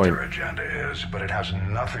know good what point. their agenda is, but it has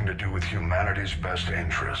nothing to do with humanity's best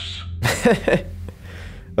interests.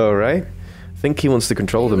 Alright. think he wants to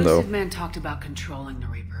control them, The though. elusive man talked about controlling the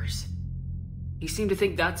Reapers. He seemed to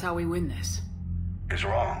think that's how we win this. He's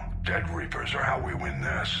wrong. Dead Reapers are how we win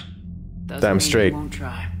this. Doesn't Damn mean straight. he won't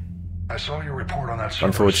try. I saw your report on that silver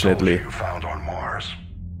Unfortunately. soldier you found on Mars.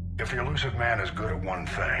 If the elusive man is good at one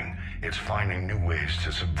thing, it's finding new ways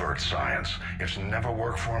to subvert science. It's never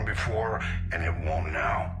worked for him before, and it won't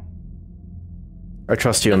now. I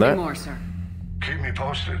trust you on Nothing that. more, sir. Keep me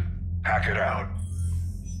posted. Hack it out.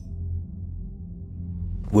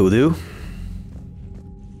 Will do.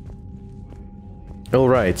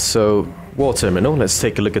 Alright, so war terminal. Let's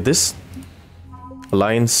take a look at this.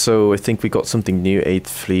 Alliance, so I think we got something new. 8th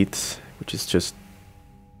Fleet, which is just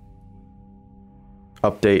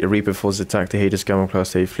update. A Reaper force attacked the Hades Gamma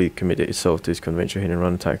class 8th Fleet, committed itself to its conventional hit and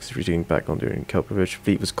run attacks, retreating back on during Kelpovich.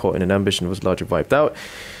 Fleet was caught in an ambush and was largely wiped out.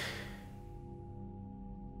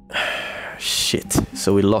 Shit.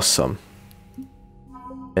 So we lost some.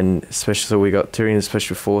 And especially, so we got Tyrian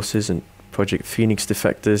Special Forces and Project Phoenix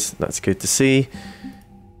defectors. That's good to see.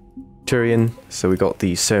 Tyrian, so we got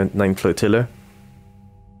the 7th 9th Flotilla.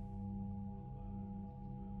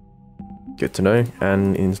 Good to know.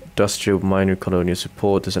 And Industrial Minor Colonial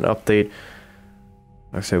Support, there's an update.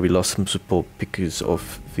 Like I said, we lost some support because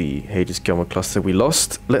of the Hades Gamma cluster we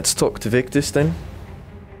lost. Let's talk to Victus then.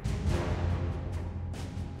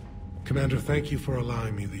 Commander, thank you for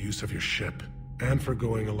allowing me the use of your ship, and for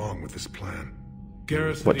going along with this plan.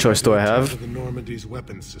 Garrus, What choice do I have? The Normandy's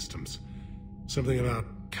weapons systems. Something about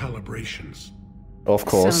calibrations. Of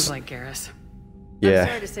course. Sounds like Garrus. Yeah. I'm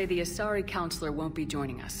sorry to say the Asari counselor won't be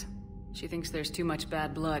joining us. She thinks there's too much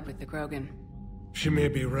bad blood with the Krogan. She may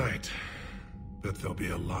be right, but there'll be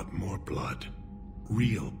a lot more blood.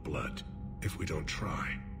 Real blood, if we don't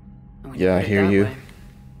try. Yeah, I hear you.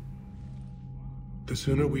 The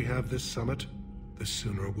sooner we have this summit, the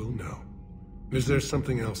sooner we'll know. Is there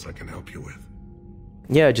something else I can help you with?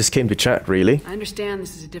 Yeah, I just came to chat, really. I understand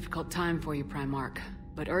this is a difficult time for you, Primarch,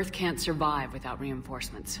 but Earth can't survive without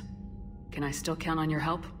reinforcements. Can I still count on your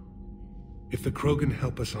help? If the Krogan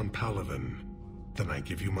help us on Palaven, then I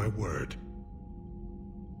give you my word.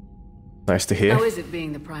 Nice to hear. How is it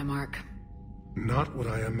being the Primarch? Not what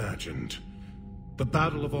I imagined. The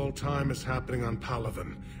battle of all time is happening on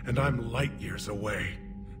Palaven, and I'm light years away,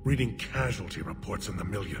 reading casualty reports in the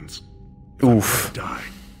millions. If I'm gonna die,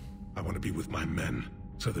 I want to be with my men,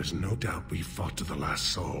 so there's no doubt we fought to the last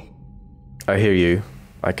soul. I hear you.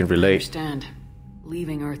 I can I relate. understand.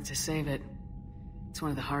 Leaving Earth to save it. It's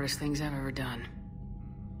one of the hardest things I've ever done.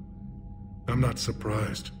 I'm not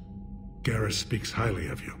surprised. Garrus speaks highly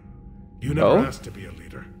of you. You never asked to be a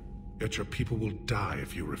leader, yet your people will die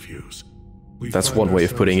if you refuse. That's one way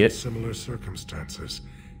of putting it. Similar circumstances.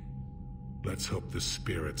 Let's hope the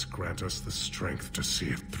spirits grant us the strength to see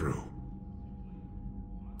it through.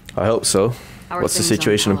 I hope so. What's the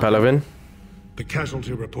situation in Palaven? The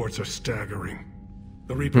casualty reports are staggering.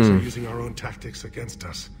 The Reapers are using our own tactics against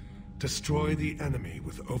us. Destroy the enemy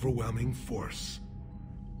with overwhelming force.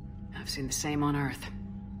 I've seen the same on Earth.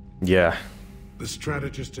 Yeah. The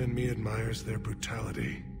strategist in me admires their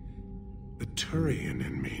brutality. The Turian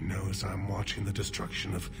in me knows I'm watching the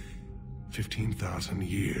destruction of 15,000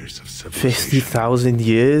 years of civilization. 50,000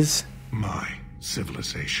 years? My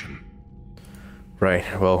civilization. Right,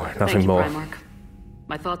 well, nothing Thank you, more. Primarch.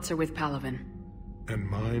 My thoughts are with Palaven. And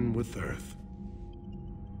mine with Earth.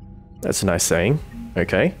 That's a nice saying.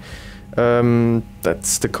 Okay.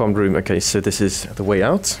 That's the comm room. Okay, so this is the way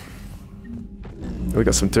out. We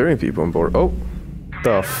got some Turian people on board. Oh,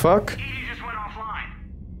 the fuck? Edie just went offline.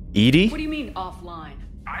 Edie? What do you mean, offline?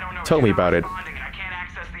 I don't know. Tell me about it. I can't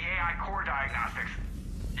access the AI core diagnostics.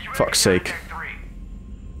 Fuck's sake.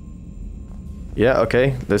 Yeah,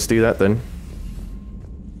 okay, let's do that then.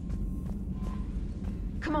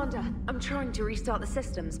 Commander, I'm trying to restart the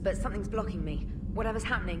systems, but something's blocking me. Whatever's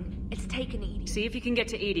happening, it's taken Edie. See if you can get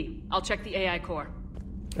to Edie. I'll check the AI core.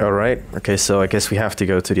 Alright, okay, so I guess we have to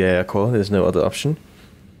go to the AI core. There's no other option.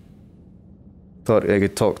 Thought I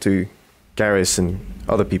could talk to Garrus and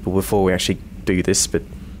other people before we actually do this, but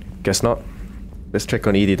guess not. Let's check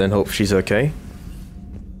on Edie then, hope she's okay.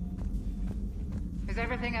 Is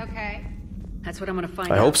everything okay? That's what I'm gonna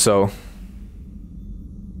find out. I hope so.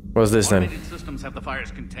 What's this then? Automated systems have the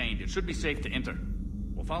fires contained. It should be safe to enter.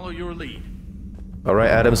 We'll follow your lead.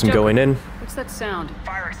 Alright, Adams, I'm going in. What's that sound?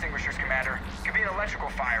 Fire extinguishers, Commander. Could be an electrical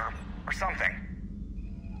fire or something.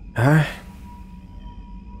 Huh?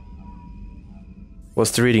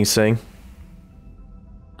 What's the reading saying?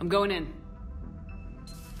 I'm going in.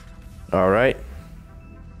 Alright.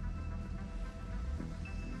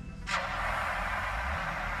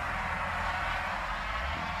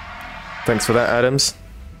 Thanks for that, Adams.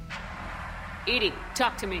 EDI,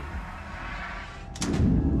 talk to me.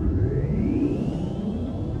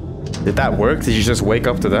 Did that work? Did you just wake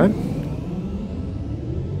up to that?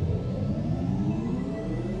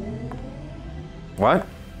 What?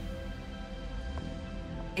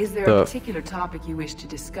 Is there a particular topic you wish to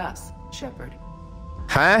discuss, Shepard?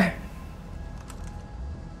 Huh?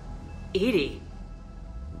 EDI?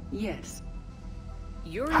 Yes.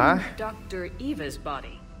 You're in Dr. Eva's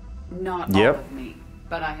body. Not all of me,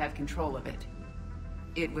 but I have control of it.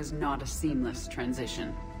 It was not a seamless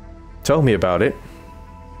transition. Tell me about it.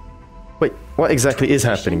 Wait, what exactly is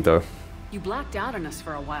happening though? You blacked out on us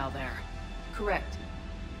for a while there. Correct.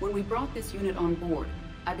 When we brought this unit on board,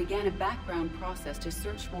 I began a background process to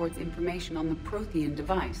search for its information on the Prothean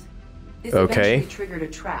device. This eventually triggered a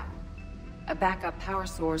trap. A backup power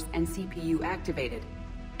source and CPU activated,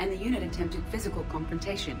 and the unit attempted physical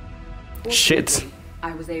confrontation. Shit.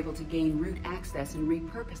 I was able to gain root access and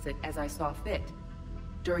repurpose it as I saw fit.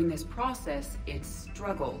 During this process, it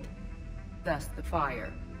struggled. Thus the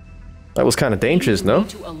fire. That was kind of dangerous, no? You need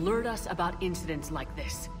to alert us about incidents like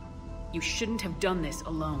this. You shouldn't have done this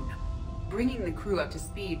alone. Bringing the crew up to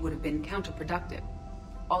speed would have been counterproductive.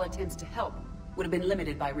 All attempts to help would have been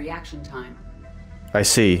limited by reaction time. I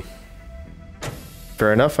see.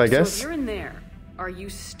 Fair enough, I guess. So if you're in there, are you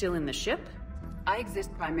still in the ship? I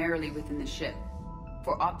exist primarily within the ship.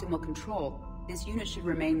 For optimal control, this unit should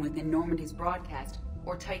remain within Normandy's broadcast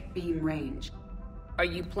or tight beam range. Are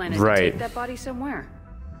you planning to take that body somewhere?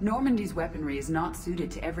 Normandy's weaponry is not suited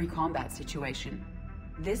to every combat situation.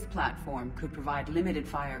 This platform could provide limited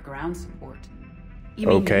fire ground support. You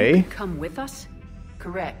mean you could come with us?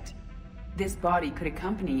 Correct. This body could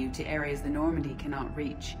accompany you to areas the Normandy cannot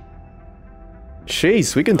reach.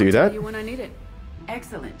 Jeez, we can do that. Tell you when I need it.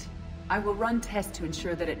 Excellent. I will run tests to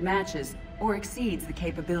ensure that it matches or exceeds the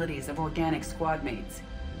capabilities of organic squad mates.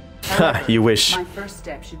 Ha, you wish. My first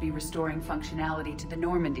step should be restoring functionality to the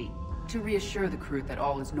Normandy to reassure the crew that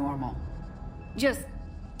all is normal. Just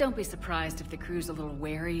don't be surprised if the crew's a little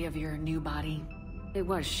wary of your new body. It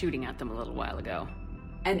was shooting at them a little while ago.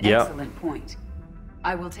 An excellent point.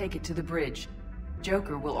 I will take it to the bridge.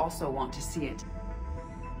 Joker will also want to see it.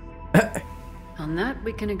 On that,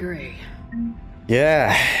 we can agree.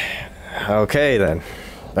 Yeah. Okay, then.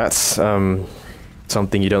 That's,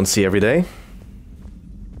 something you don't see every day.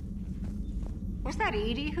 Was that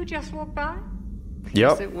EDI who just walked by? Yep.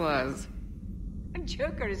 Yes, it was.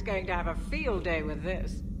 Joker is going to have a field day with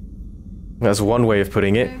this. That's one way of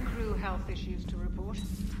putting it. No crew health issues to report.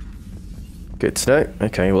 Good to know.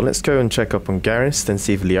 Okay, well, let's go and check up on Garrus, then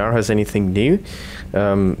see if Liara has anything new.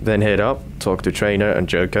 Then head up, talk to Trainer and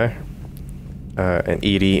Joker, and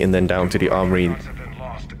EDI, and then down to the armory.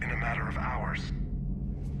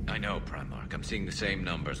 I know, Primarch. I'm seeing the same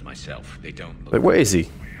numbers myself. They don't look... But where is he?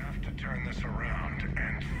 We have to turn this around,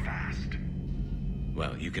 and fast.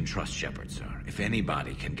 Well, you can trust Shepard, sir. If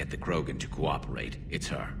anybody can get the Krogan to cooperate, it's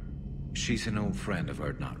her. She's an old friend of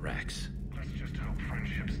Urdnot Rex. Let's just hope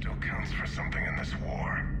friendship still counts for something in this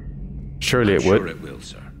war. Surely it would. Sure it will,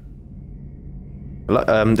 sir.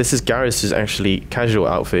 This is Garrus' actually casual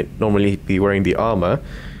outfit. Normally he'd be wearing the armor,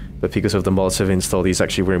 but because of the mods have installed, he's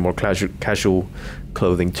actually wearing more casual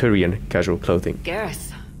clothing, Turian casual clothing.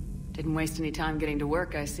 Garrus, didn't waste any time getting to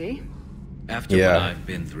work, I see. After what I've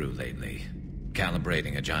been through lately,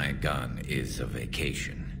 calibrating a giant gun is a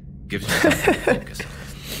vacation. Gives me something to focus on.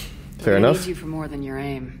 Fair enough. Need you for more than your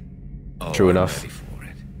aim. Oh, True I'm enough. ready for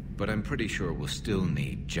it. But I'm pretty sure we'll still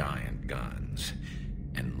need giant guns.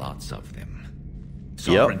 And lots of them.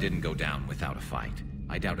 Sovereign didn't go down without a fight.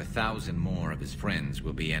 I doubt 1,000 more of his friends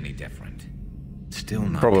will be any different. Still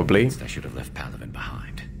not convinced I should have left Palaven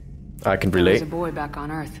behind. I can There relate. was a boy back on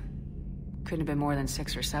Earth. Couldn't have been more than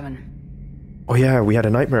 6 or 7. Oh yeah, we had a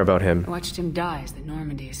nightmare about him. I watched him die as the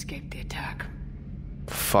Normandy escaped the attack.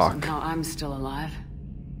 Fuck. Somehow I'm still alive.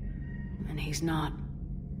 And he's not.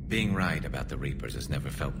 Being right about the Reapers has never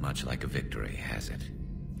felt much like a victory, has it?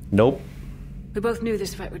 Nope. We both knew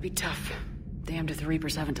this fight would be tough. Damned if the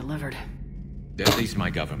Reapers haven't delivered. At least my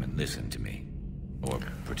government listened to me. Or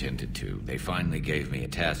pretended to. They finally gave me a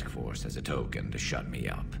task force as a token to shut me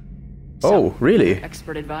up. Oh, really?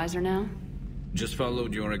 Expert advisor now? Just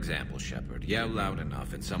followed your example, Shepard. Yell loud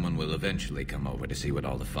enough and someone will eventually come over to see what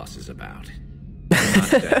all the fuss is about.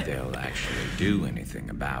 Not that they'll actually do anything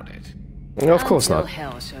about it. No, of course Until not.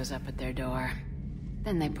 hell shows up at their door.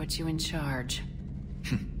 Then they put you in charge.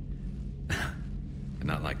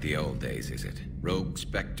 Not like the old days, is it? Rogue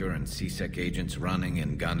Spectre and C-Sec agents running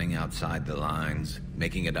and gunning outside the lines,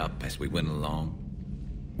 making it up as we went along.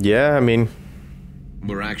 Yeah, I mean...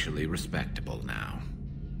 We're actually respectable now.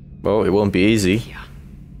 Well, it won't be easy. Yeah.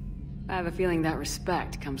 I have a feeling that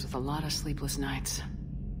respect comes with a lot of sleepless nights.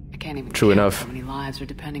 I can't even True enough. How many lives are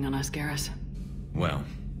depending on us, Garrus? Well,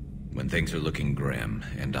 when things are looking grim,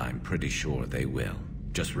 and I'm pretty sure they will,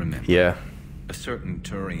 just remember. Yeah. A certain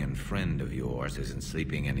Turian friend of yours isn't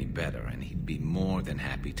sleeping any better, and he'd be more than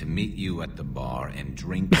happy to meet you at the bar and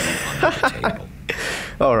drink you under the table.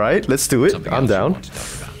 All right, let's do it. Something I'm else you down. want to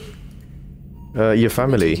talk about? Your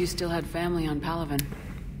family. You still had family on Palaven.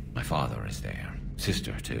 My father is there.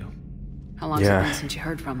 Sister, too. How long's it been since you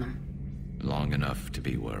heard from them? Long enough to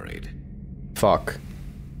be worried. Fuck.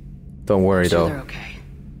 Don't worry, though. They're okay.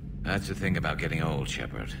 That's the thing about getting old,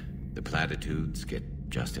 Shepard. The platitudes get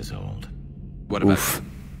just as old. What about you?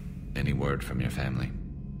 Any word from your family?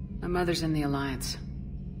 My mother's in the Alliance.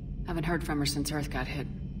 Haven't heard from her since Earth got hit.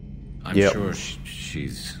 I'm sure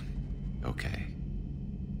she's okay.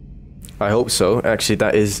 I hope so. Actually,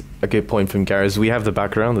 that is a good point from Garrus. We have the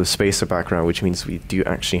background, the spacer background, which means we do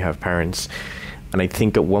actually have parents. And I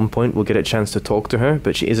think at one point we'll get a chance to talk to her,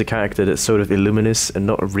 but she is a character that's sort of illuminous and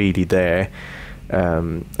not really there.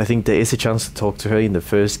 I think there is a chance to talk to her in the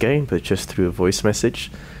first game, but just through a voice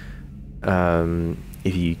message.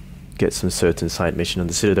 If you get some certain side mission on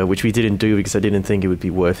the Citadel, which we didn't do because I didn't think it would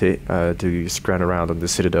be worth it to scran around on the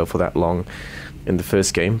Citadel for that long in the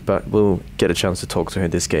first game, but we'll get a chance to talk to her in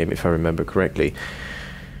this game if I remember correctly.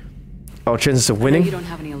 Our chances of winning? You don't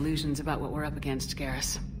have any illusions about what we're up against,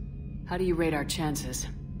 Garrus. How do you rate our chances?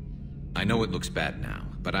 I know it looks bad now,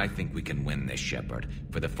 but I think we can win this, Shepard.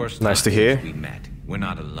 For the first time Nice to hear. since we met, we're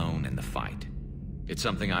not alone in the fight. It's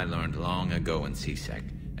something I learned long ago in C-Sec.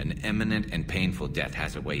 An imminent and painful death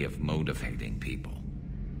has a way of motivating people.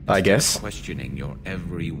 I guess. Questioning your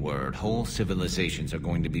every word, whole civilizations are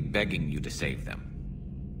going to be begging you to save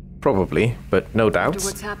them. Probably, but no After doubts.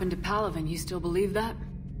 what's happened to Palaven, you still believe that?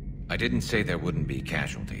 I didn't say there wouldn't be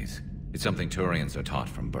casualties. It's something Turians are taught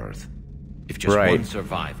from birth. If just Right. one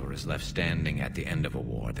survivor is left standing at the end of a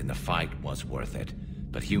war, then the fight was worth it.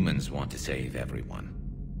 But humans want to save everyone.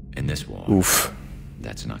 In this war,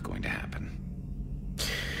 that's not going to happen.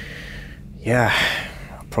 Yeah,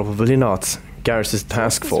 probably not. Garrus's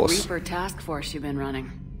task force. Reaper task force you've been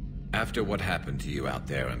running. After what happened to you out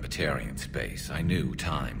there in Batarian space, I knew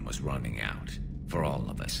time was running out. For all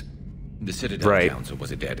of us. The Citadel Council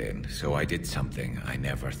was a dead end, so I did something I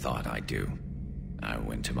never thought I'd do. I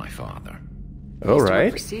went to my father. He used to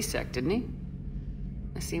work for C-Sec, didn't he?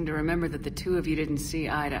 I seem to remember that the two of you didn't see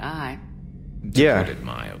eye to eye. Yeah. To put it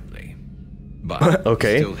mildly. But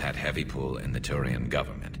okay. Still had heavy pull in the Turian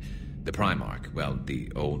government. The Primarch, well,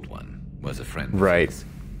 the old one, was a friend of his.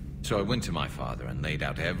 So I went to my father and laid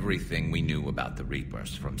out everything we knew about the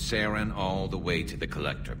Reapers, from Saren all the way to the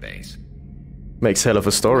Collector base. Makes hell of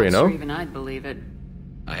a story, you know? Sure even I'd believe it.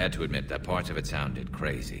 I had to admit that parts of it sounded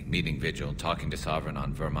crazy. Meeting Vigil, talking to Sovereign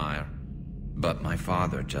on Vermeer. But my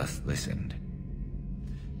father just listened.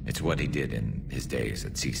 It's what he did in his days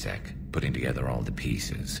at C-Sec, putting together all the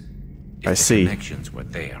pieces. If the connections were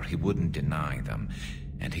there, he wouldn't deny them.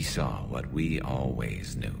 And he saw what we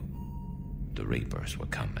always knew. The Reapers were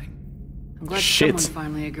coming. I'm glad someone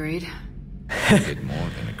finally agreed. He did more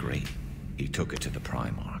than agree. He took it to the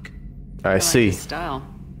Primarch. I see. Like his style.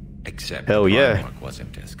 Except Hell the yeah. Primarch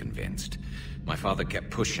wasn't as convinced. My father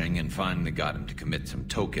kept pushing and finally got him to commit some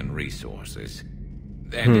token resources.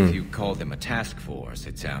 And if you call them a task force,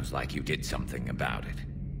 it sounds like you did something about it.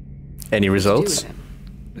 Any results?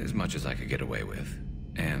 As much as I could get away with.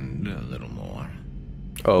 And a little more.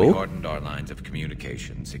 Oh? We hardened our lines of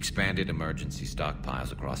communications, expanded emergency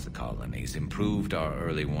stockpiles across the colonies, improved our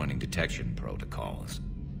early warning detection protocols.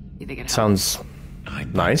 You think it sounds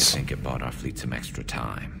I'd nice? Like to think it bought our fleet some extra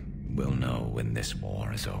time. We'll know when this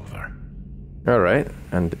war is over. Alright,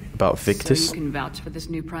 and about Victus? So you can vouch for this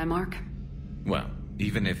new Primarch? Well,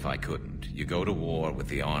 even if I couldn't, you go to war with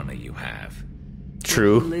the army you have.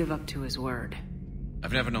 True. Live up to his word.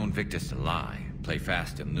 I've never known Victus to lie. Play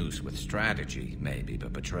fast and loose with strategy, maybe,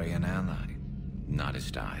 but betray an ally. Not his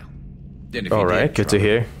style. Alright, good to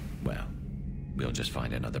hear. Well, we'll just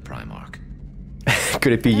find another Primarch.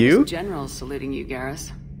 Could it be you? Generals saluting you,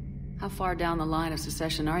 Garrus. How far down the line of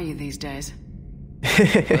secession are you these days?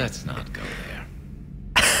 Let's not go there.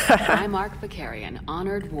 Primarch Vicarian,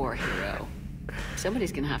 honored war hero.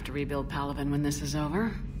 Somebody's gonna have to rebuild Palaven when this is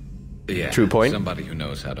over. Yeah, true point. Somebody who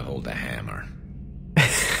knows how to hold a hammer.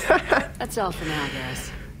 That's all for now,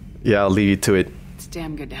 Garrus. Yeah, I'll leave you to it. It's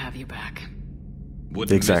damn good to have you back.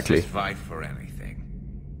 Wouldn't Exactly. miss this fight for anything.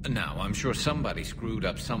 Now, I'm sure somebody screwed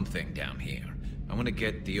up something down here. I want to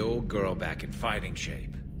get the old girl back in fighting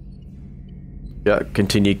shape. Yeah,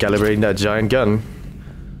 continue calibrating that giant gun.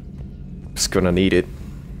 Just gonna need it.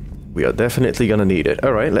 We are definitely gonna need it.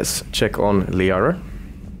 Alright, let's check on Liara.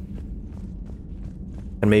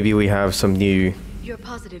 And maybe we have some new... You're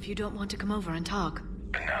positive you don't want to come over and talk?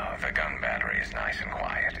 No, the gun battery is nice and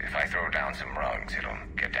quiet. If I throw down some rugs, it'll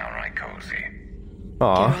get downright cozy.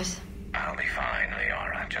 Aww. I'll be fine,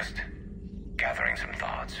 Liara. Just gathering some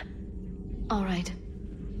thoughts. Alright.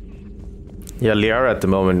 Yeah, Liara at the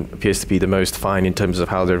moment appears to be the most fine in terms of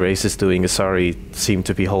how the race is doing. Asari seem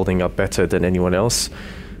to be holding up better than anyone else,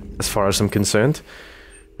 as far as I'm concerned.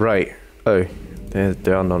 Right. Oh,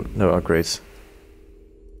 there are no upgrades.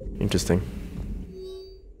 Interesting.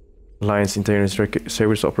 Alliance Intelligence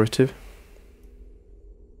Service Operative.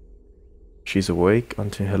 She's awake.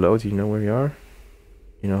 Until hello, do you know where you are?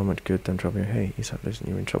 You know how much good than trouble. Hey, is that listen,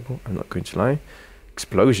 you're in trouble? I'm not going to lie.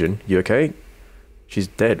 Explosion? You okay? She's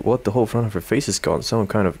dead. What? The whole front of her face is gone. Some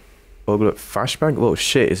kind of burglar flashback? Oh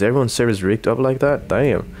shit, is everyone's service rigged up like that?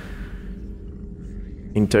 Damn.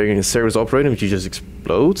 Interrogating service operating, she just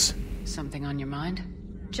explodes? Something on your mind?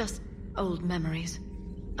 Just old memories.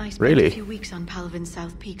 I spent Really? a few weeks on Palaven's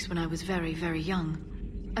South Peaks when I was very, very young.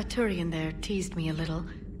 A Turian there teased me a little,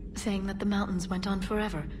 saying that the mountains went on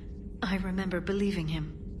forever. I remember believing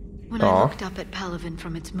him. When I looked up at Palaven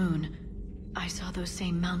from its moon, I saw those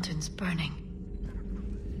same mountains burning.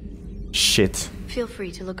 Shit. Feel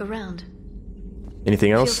free to look around.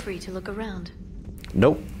 Anything else? Feel free to look around.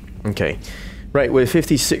 Nope. Okay. Right, we're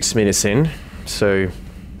 56 minutes in, so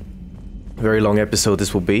very long episode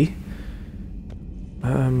this will be.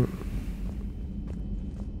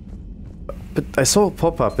 But I saw a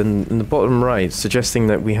pop-up in the bottom right suggesting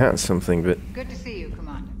that we had something, but... Good to see you,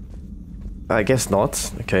 Commander. I guess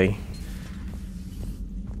not. Okay.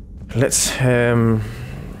 Let's head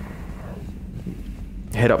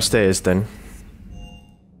upstairs then.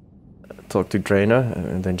 Talk to Draenor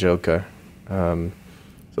and then Joker. So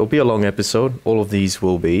it'll be a long episode. All of these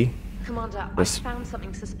will be. Commander, I found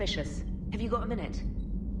something suspicious. Have you got a minute?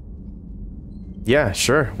 Yeah,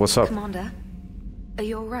 sure. What's up? Commander, are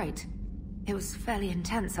you alright? It was fairly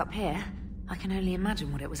intense up here. I can only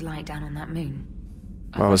imagine what it was like down on that moon.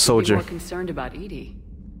 I'm a soldier. I'm more concerned about EDI.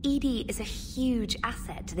 EDI is a huge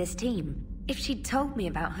asset to this team. If she'd told me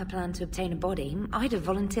about her plan to obtain a body, I'd have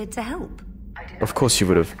volunteered to help. Of course you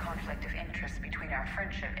would have. Conflict of interest between our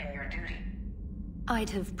friendship and your duty. I'd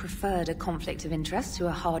have preferred a conflict of interest to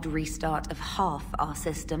a hard restart of half our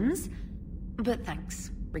systems. But thanks,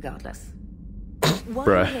 regardless. While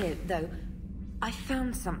we're here, though, I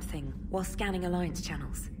found something while scanning Alliance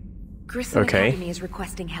channels. Grissom Academy is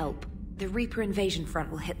requesting help. The Reaper invasion front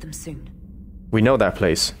will hit them soon. We know that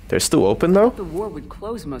place. They're still open though? The war would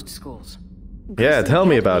close most schools. Yeah, tell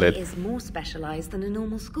me about it. It is more specialized than a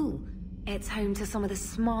normal school. It's home to some of the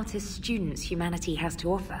smartest students humanity has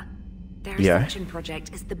to offer. Their research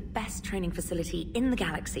project is the best training facility in the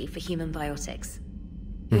galaxy for human biotics.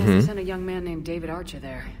 Yes, they sent a young man named David Archer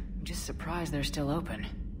there. I'm just surprised they're still open.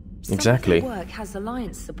 Exactly. Some of their work has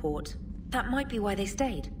Alliance support. That might be why they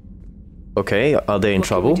stayed. Okay, are they in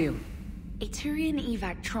trouble? A Turian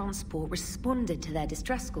evac transport responded to their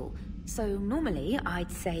distress call, so normally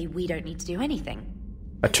I'd say we don't need to do anything.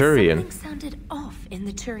 A Turian? Something sounded off in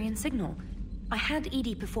the Turian signal. I had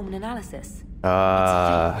Edie perform an analysis.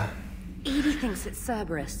 Edie thinks it's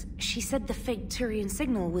Cerberus. She said the fake Turian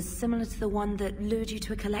signal was similar to the one that lured you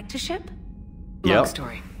to a collector ship? Long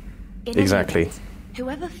story. Exactly.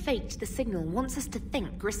 Whoever faked the signal wants us to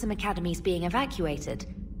think Grissom Academy's being evacuated.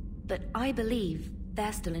 But I believe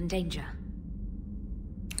they're still in danger.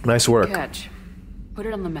 Nice work. Catch. Put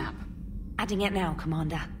it on the map. Adding it now,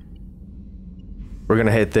 Commander. We're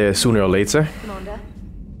gonna head there sooner or later. Commander?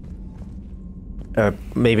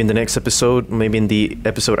 Maybe in the next episode, maybe in the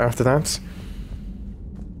episode after that.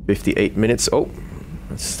 58 minutes. Oh,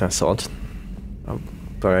 that's odd.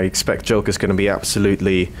 But I expect Joker's gonna be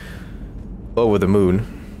absolutely over the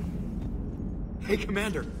moon. Hey,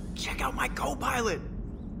 Commander, check out my co-pilot.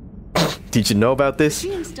 Did you know about this?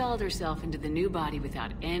 She installed herself into the new body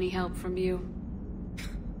without any help from you.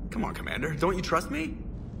 Come on, Commander, don't you trust me?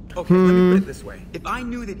 Okay, let me put it this way. If I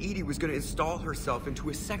knew that Edie was going to install herself into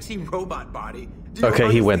a sexy robot body, do you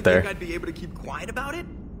he went there. think I'd be able to keep quiet about it?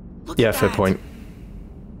 Look Yeah, at fair that. point.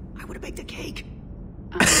 I would have baked a cake.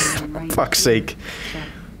 Fuck's sake.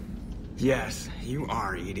 Yes, you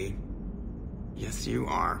are, Edie. Yes, you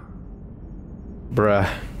are. Bruh.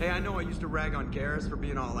 Hey, I know I used to rag on Garrus for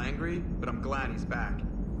being all angry, but I'm glad he's back.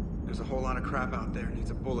 There's a whole lot of crap out there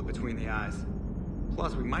needs a bullet between the eyes.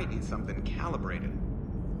 Plus, we might need something calibrated.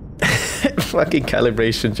 Fucking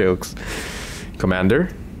calibration jokes. Commander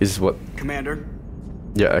is what? Commander?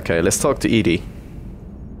 Yeah, okay, let's talk to Edie.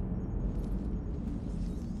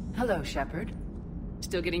 Hello, Shepard.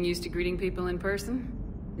 Still getting used to greeting people in person?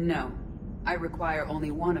 No. I require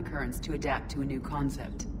only one occurrence to adapt to a new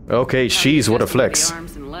concept. Okay, she's what a flex. The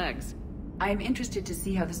arms and legs. I am interested to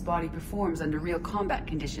see how this body performs under real combat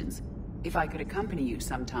conditions. If I could accompany you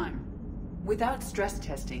sometime. Without stress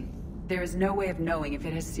testing, there is no way of knowing if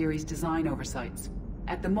it has serious design oversights.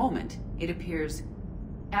 At the moment, it appears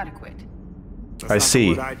adequate. That's I not see.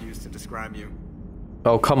 the word I'd use to describe you.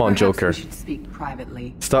 Oh, come on, Perhaps Joker. we should speak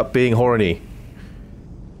privately. Stop being horny.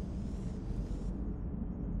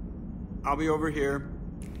 I'll be over here,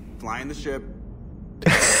 flying the ship.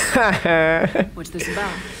 What's this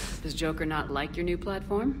about? Does Joker not like your new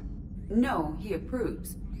platform? No, he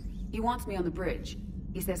approves. He wants me on the bridge.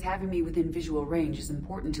 He says having me within visual range is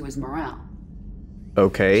important to his morale.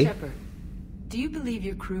 Okay. Shepard, do you believe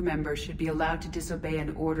your crew members should be allowed to disobey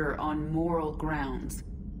an order on moral grounds?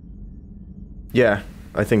 Yeah,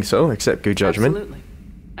 I think so, accept good judgment. Absolutely.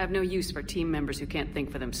 I have no use for team members who can't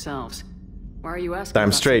think for themselves. Why are you asking Damn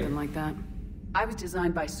about straight. something like that? I was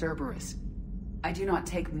designed by Cerberus. I do not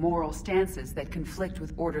take moral stances that conflict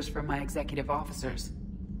with orders from my executive officers.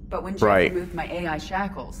 But when Jeff removed my AI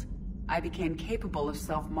shackles, I became capable of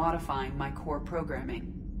self-modifying my core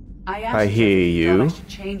programming. I asked Jeff if he thought I should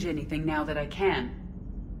change anything now that I can.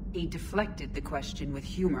 He deflected the question with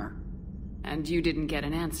humor. And you didn't get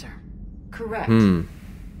an answer? Correct.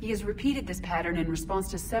 He has repeated this pattern in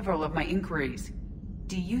response to several of my inquiries.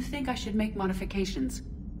 Do you think I should make modifications?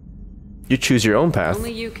 You choose your own path.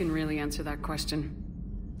 Only you can really answer that question.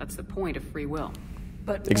 That's the point of free will.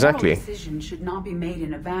 But exactly. Moral decisions should not be made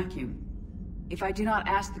in a vacuum. If I do not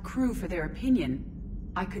ask the crew for their opinion,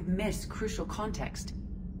 I could miss crucial context.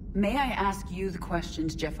 May I ask you the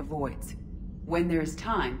questions Jeff avoids? When there is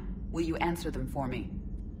time, will you answer them for me?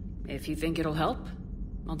 If you think it'll help,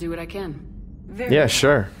 I'll do what I can. Very yeah, well.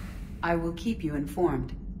 sure. I will keep you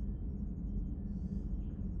informed.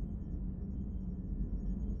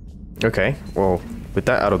 Okay, well, with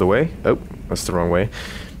that out of the way... Oh, that's the wrong way.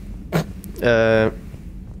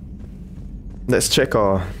 Let's check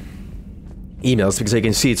our emails, because I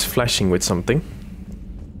can see it's flashing with something.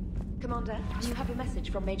 Commander, you have a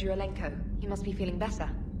message from Major Alenko. He must be feeling better.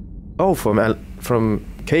 Oh, from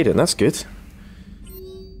Caden, that's good.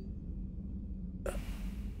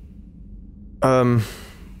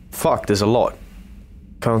 Fuck, there's a lot.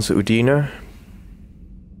 Council Udina.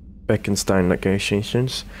 Beckenstein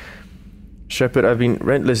negotiations. Shepard, I've been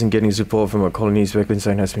relentless in getting support from our colonies.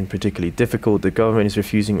 Beckenstein has been particularly difficult. The government is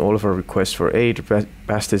refusing all of our requests for aid.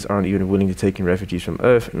 Bastards aren't even willing to take in refugees from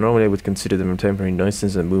Earth. Normally I would consider them a temporary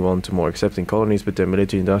nuisance and move on to more accepting colonies, but their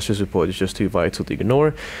military-industrial support is just too vital to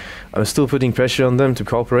ignore. I'm still putting pressure on them to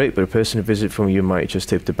cooperate, but a personal visit from you might just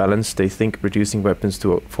tip the balance. They think reducing weapons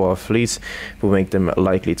for our fleets will make them a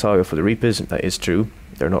likely target for the Reapers. That is true.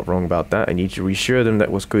 They're not wrong about that. I need to reassure them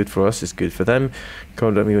that what's good for us is good for them.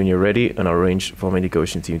 Contact me when you're ready, and I'll arrange for my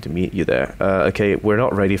negotiation team to meet you there. Okay, we're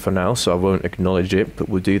not ready for now, so I won't acknowledge it, but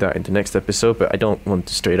we'll do that in the next episode. But I don't want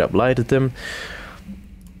to straight up lie to them.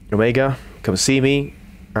 Omega, come see me.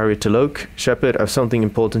 Aria Talok, Shepard, I have something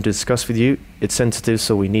important to discuss with you. It's sensitive,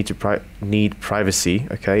 so we need to need privacy.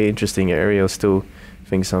 Okay, interesting. Ariel still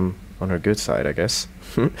thinks I'm on her good side, I guess.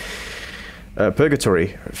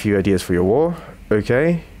 Purgatory, a few ideas for your war.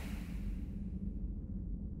 Okay.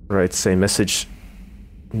 Right, same message.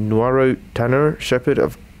 Nuaro Tanner, Shepard,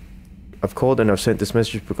 I've called and I've sent this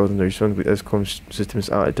message because the response with ESCOM systems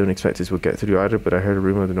out. I don't expect this will get through either, but I heard a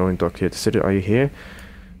rumor of the knowing doc here to sit. Are you here?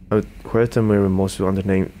 Huerta Miramoso under the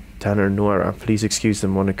name Tanner Nuara. Please excuse the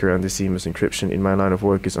moniker and the seamless encryption. In my line of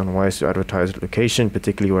work, it's unwise to advertise location,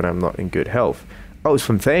 particularly when I'm not in good health. Oh, it's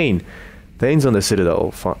from Thane. Thane's on the Citadel.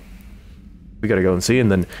 Oh, fuck. We gotta go and see him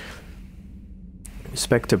then.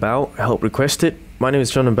 Spectre Bow, help requested. My name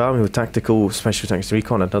is John and Bow. I'm with Tactical Special Tactics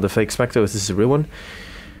Recon, another fake Spectre. This is a real one.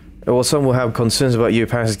 Well, some will have concerns about your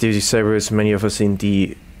past activities, Cerberus. Many of us in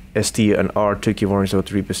the SD and R took your warnings about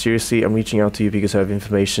the Reapers seriously. I'm reaching out to you because I have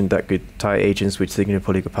information that could tie agents with signal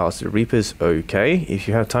political powers to the Reapers. Okay, if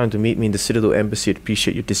you have time to meet me in the Citadel Embassy, I'd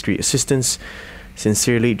appreciate your discreet assistance.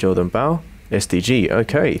 Sincerely, Jordan Bow, SDG.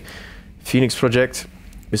 Okay, Phoenix Project.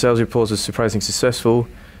 Your sales reports are surprisingly successful.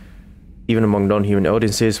 Even among non-human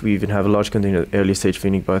audiences, we even have a large contingent of early-stage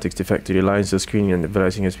Phoenix biotechs defect to the Alliance. The screening and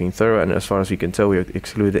evaluating has been thorough, and as far as we can tell, we have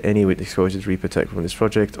excluded any with exposure to Reaper tech from this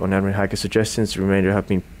project. On Admiral Hacker suggestions, the remainder have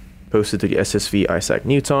been posted to the SSV Isaac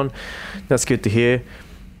Newton. That's good to hear.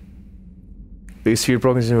 The sphere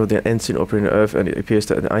progress with the ensign operating on Earth, and it appears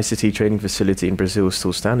that an ICT training facility in Brazil is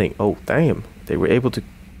still standing. Oh, damn. They were able to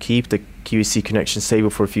keep the QEC connection stable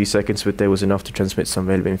for a few seconds, but there was enough to transmit some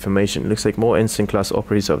valuable information. It looks like more Ensign class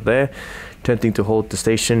operators are there, attempting to hold the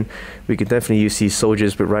station. We can definitely use these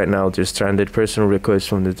soldiers, but right now they're stranded. Personal records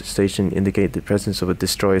from the station indicate the presence of a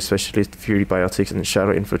destroyer specialist, Fury Biotics, and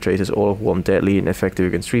Shadow Infiltrators, all of whom deadly and effective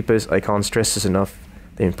against Reapers. I can't stress this enough,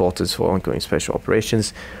 the importance for ongoing special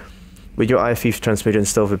operations. With your IFE transmitter and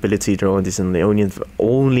stealth ability, drone is the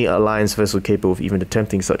only Alliance vessel capable of even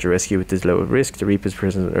attempting such a rescue with this low of risk. The Reaper's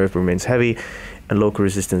presence on Earth remains heavy, and local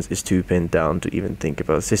resistance is too pinned down to even think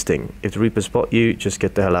about assisting. If the Reapers spot you, just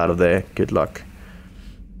get the hell out of there. Good luck.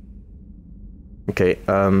 Okay,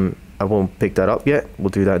 I won't pick that up yet. We'll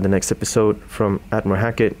do that in the next episode. From Admiral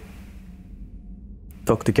Hackett.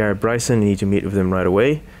 Dr. Garrett Bryson, need to meet with them right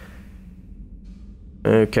away.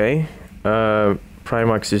 Okay.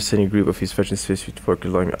 Primarch is sending a group of his veterans to work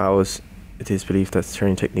long hours. It is believed that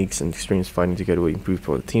training techniques and experience fighting together will improve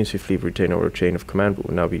for the teams. Swiftly retain our chain of command, but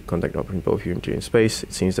will now be contact operating both here and in space.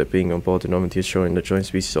 It seems that being on board the Normandy is showing that joint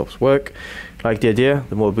species ops work. Like the idea,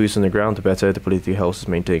 the more boots on the ground, the better. The political health is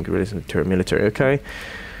maintained relative to military. Okay.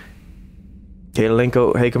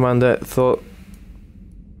 Kalenko, hey Commander, thought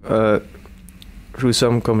through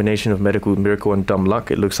some combination of medical miracle and dumb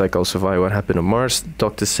luck, it looks like I'll survive what happened on Mars.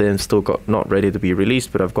 Dr. Sim still not ready to be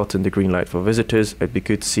released, but I've gotten the green light for visitors. It'd be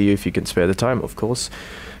good to see you if you can spare the time, of course.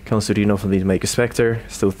 Can't do enough for me to make a Spectre.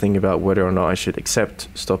 Still thinking about whether or not I should accept.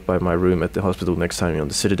 Stop by my room at the hospital next time you're on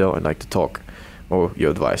the Citadel. I'd like to talk. Or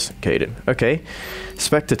your advice, Caden. Okay.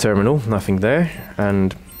 Spectre terminal, nothing there.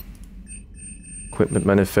 And equipment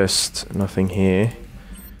manifest, nothing here.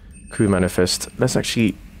 Crew manifest. Let's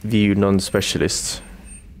actually view non-specialists.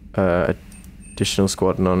 Additional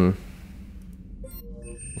squad non.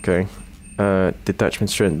 Okay. Detachment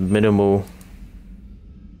strength minimal.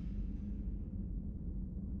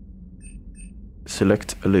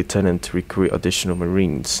 Select a lieutenant to recruit additional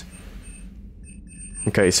Marines.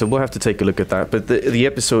 Okay, so we'll have to take a look at that. But the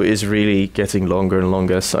episode is really getting longer and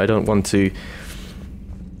longer, so I don't want to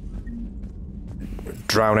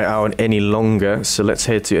drown it out any longer. So let's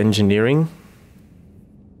head to engineering.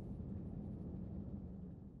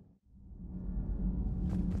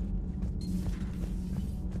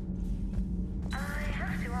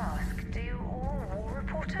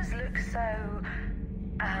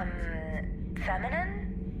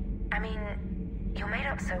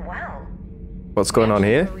 What's going on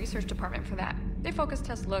here? The research department for that. They focus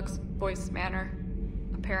test looks, voice, manner.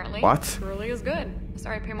 Apparently, what? Truly is good.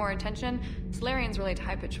 Sorry, pay more attention. Solarians relate to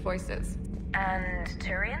high-pitched voices. And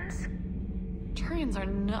Turians? Turians are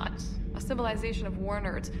nuts. A civilization of war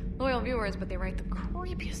nerds, loyal viewers, but they write the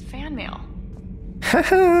creepiest fan mail.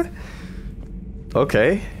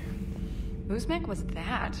 Okay. Whose mech was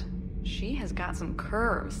that? She has got some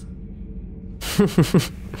curves.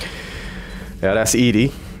 Yeah, that's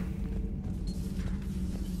Edie.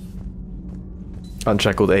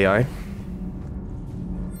 Unshackled AI.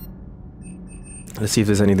 Let's see if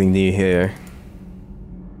there's anything new here.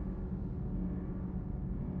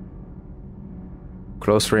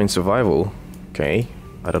 Close range survival. Okay.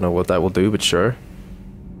 I don't know what that will do, but sure.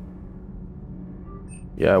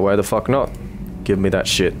 Yeah, why the fuck not? Give me that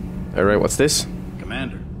shit. Alright, what's this?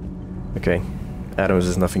 Commander. Okay. Adams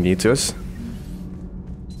is nothing new to us.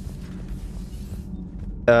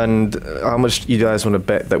 And how much you guys want to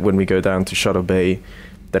bet that when we go down to Shuttle Bay,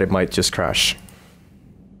 that it might just crash?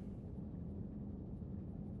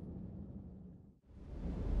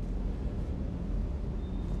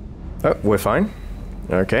 Oh, we're fine.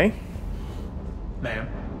 Okay. Ma'am.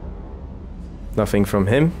 Nothing from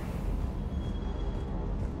him.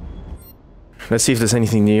 Let's see if there's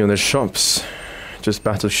anything new in the shops. Just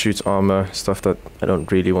battle suits, armor, stuff that I don't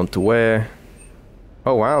really want to wear.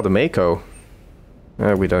 Oh wow, the Mako.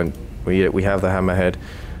 We don't. We have the Hammerhead.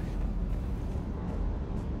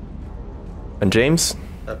 And James?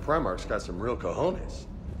 That Primarch's got some real cojones.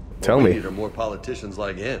 Tell me. me. We need more politicians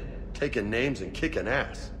like him, taking names and kicking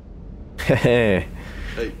ass. Hey.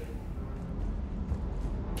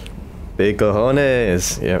 Big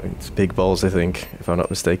cojones. Yeah, it's big balls, I think, if I'm not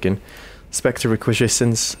mistaken. Spectre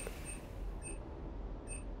requisitions.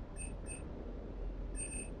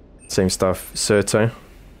 Same stuff. Certo.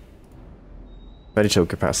 Medical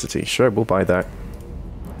capacity. Sure, we'll buy that.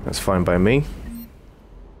 That's fine by me.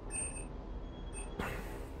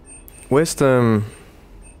 Where's the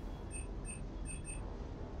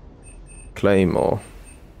Claymore?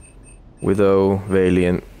 Widow,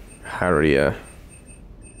 Valiant, Harrier.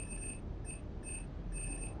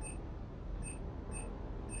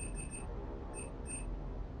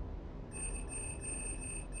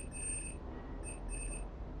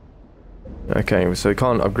 Okay, so we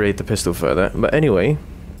can't upgrade the pistol further. But anyway,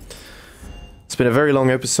 been a very long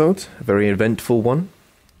episode, a very eventful one,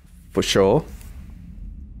 for sure.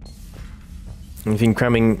 I think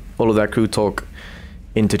cramming all of that crew talk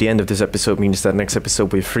into the end of this episode means that next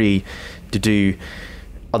episode we're free to do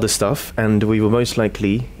other stuff, and we will most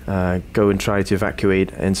likely go and try to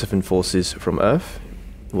evacuate N7 forces from Earth.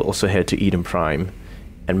 We'll also head to Eden Prime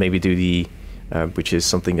and maybe do the which is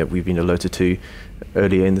something that we've been alerted to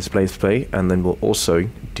earlier in this play, and then we'll also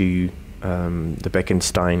do the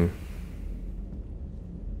Beckenstein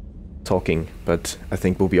talking, but I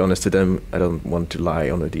think we'll be honest to them. I don't want to lie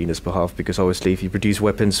on Adina's behalf, because obviously if you produce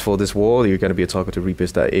weapons for this war, you're going to be a target to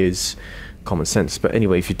Reapers. That is common sense. But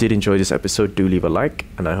anyway, if you did enjoy this episode, do leave a like,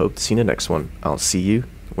 and I hope to see you in the next one. I'll see you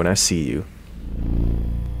when I see you.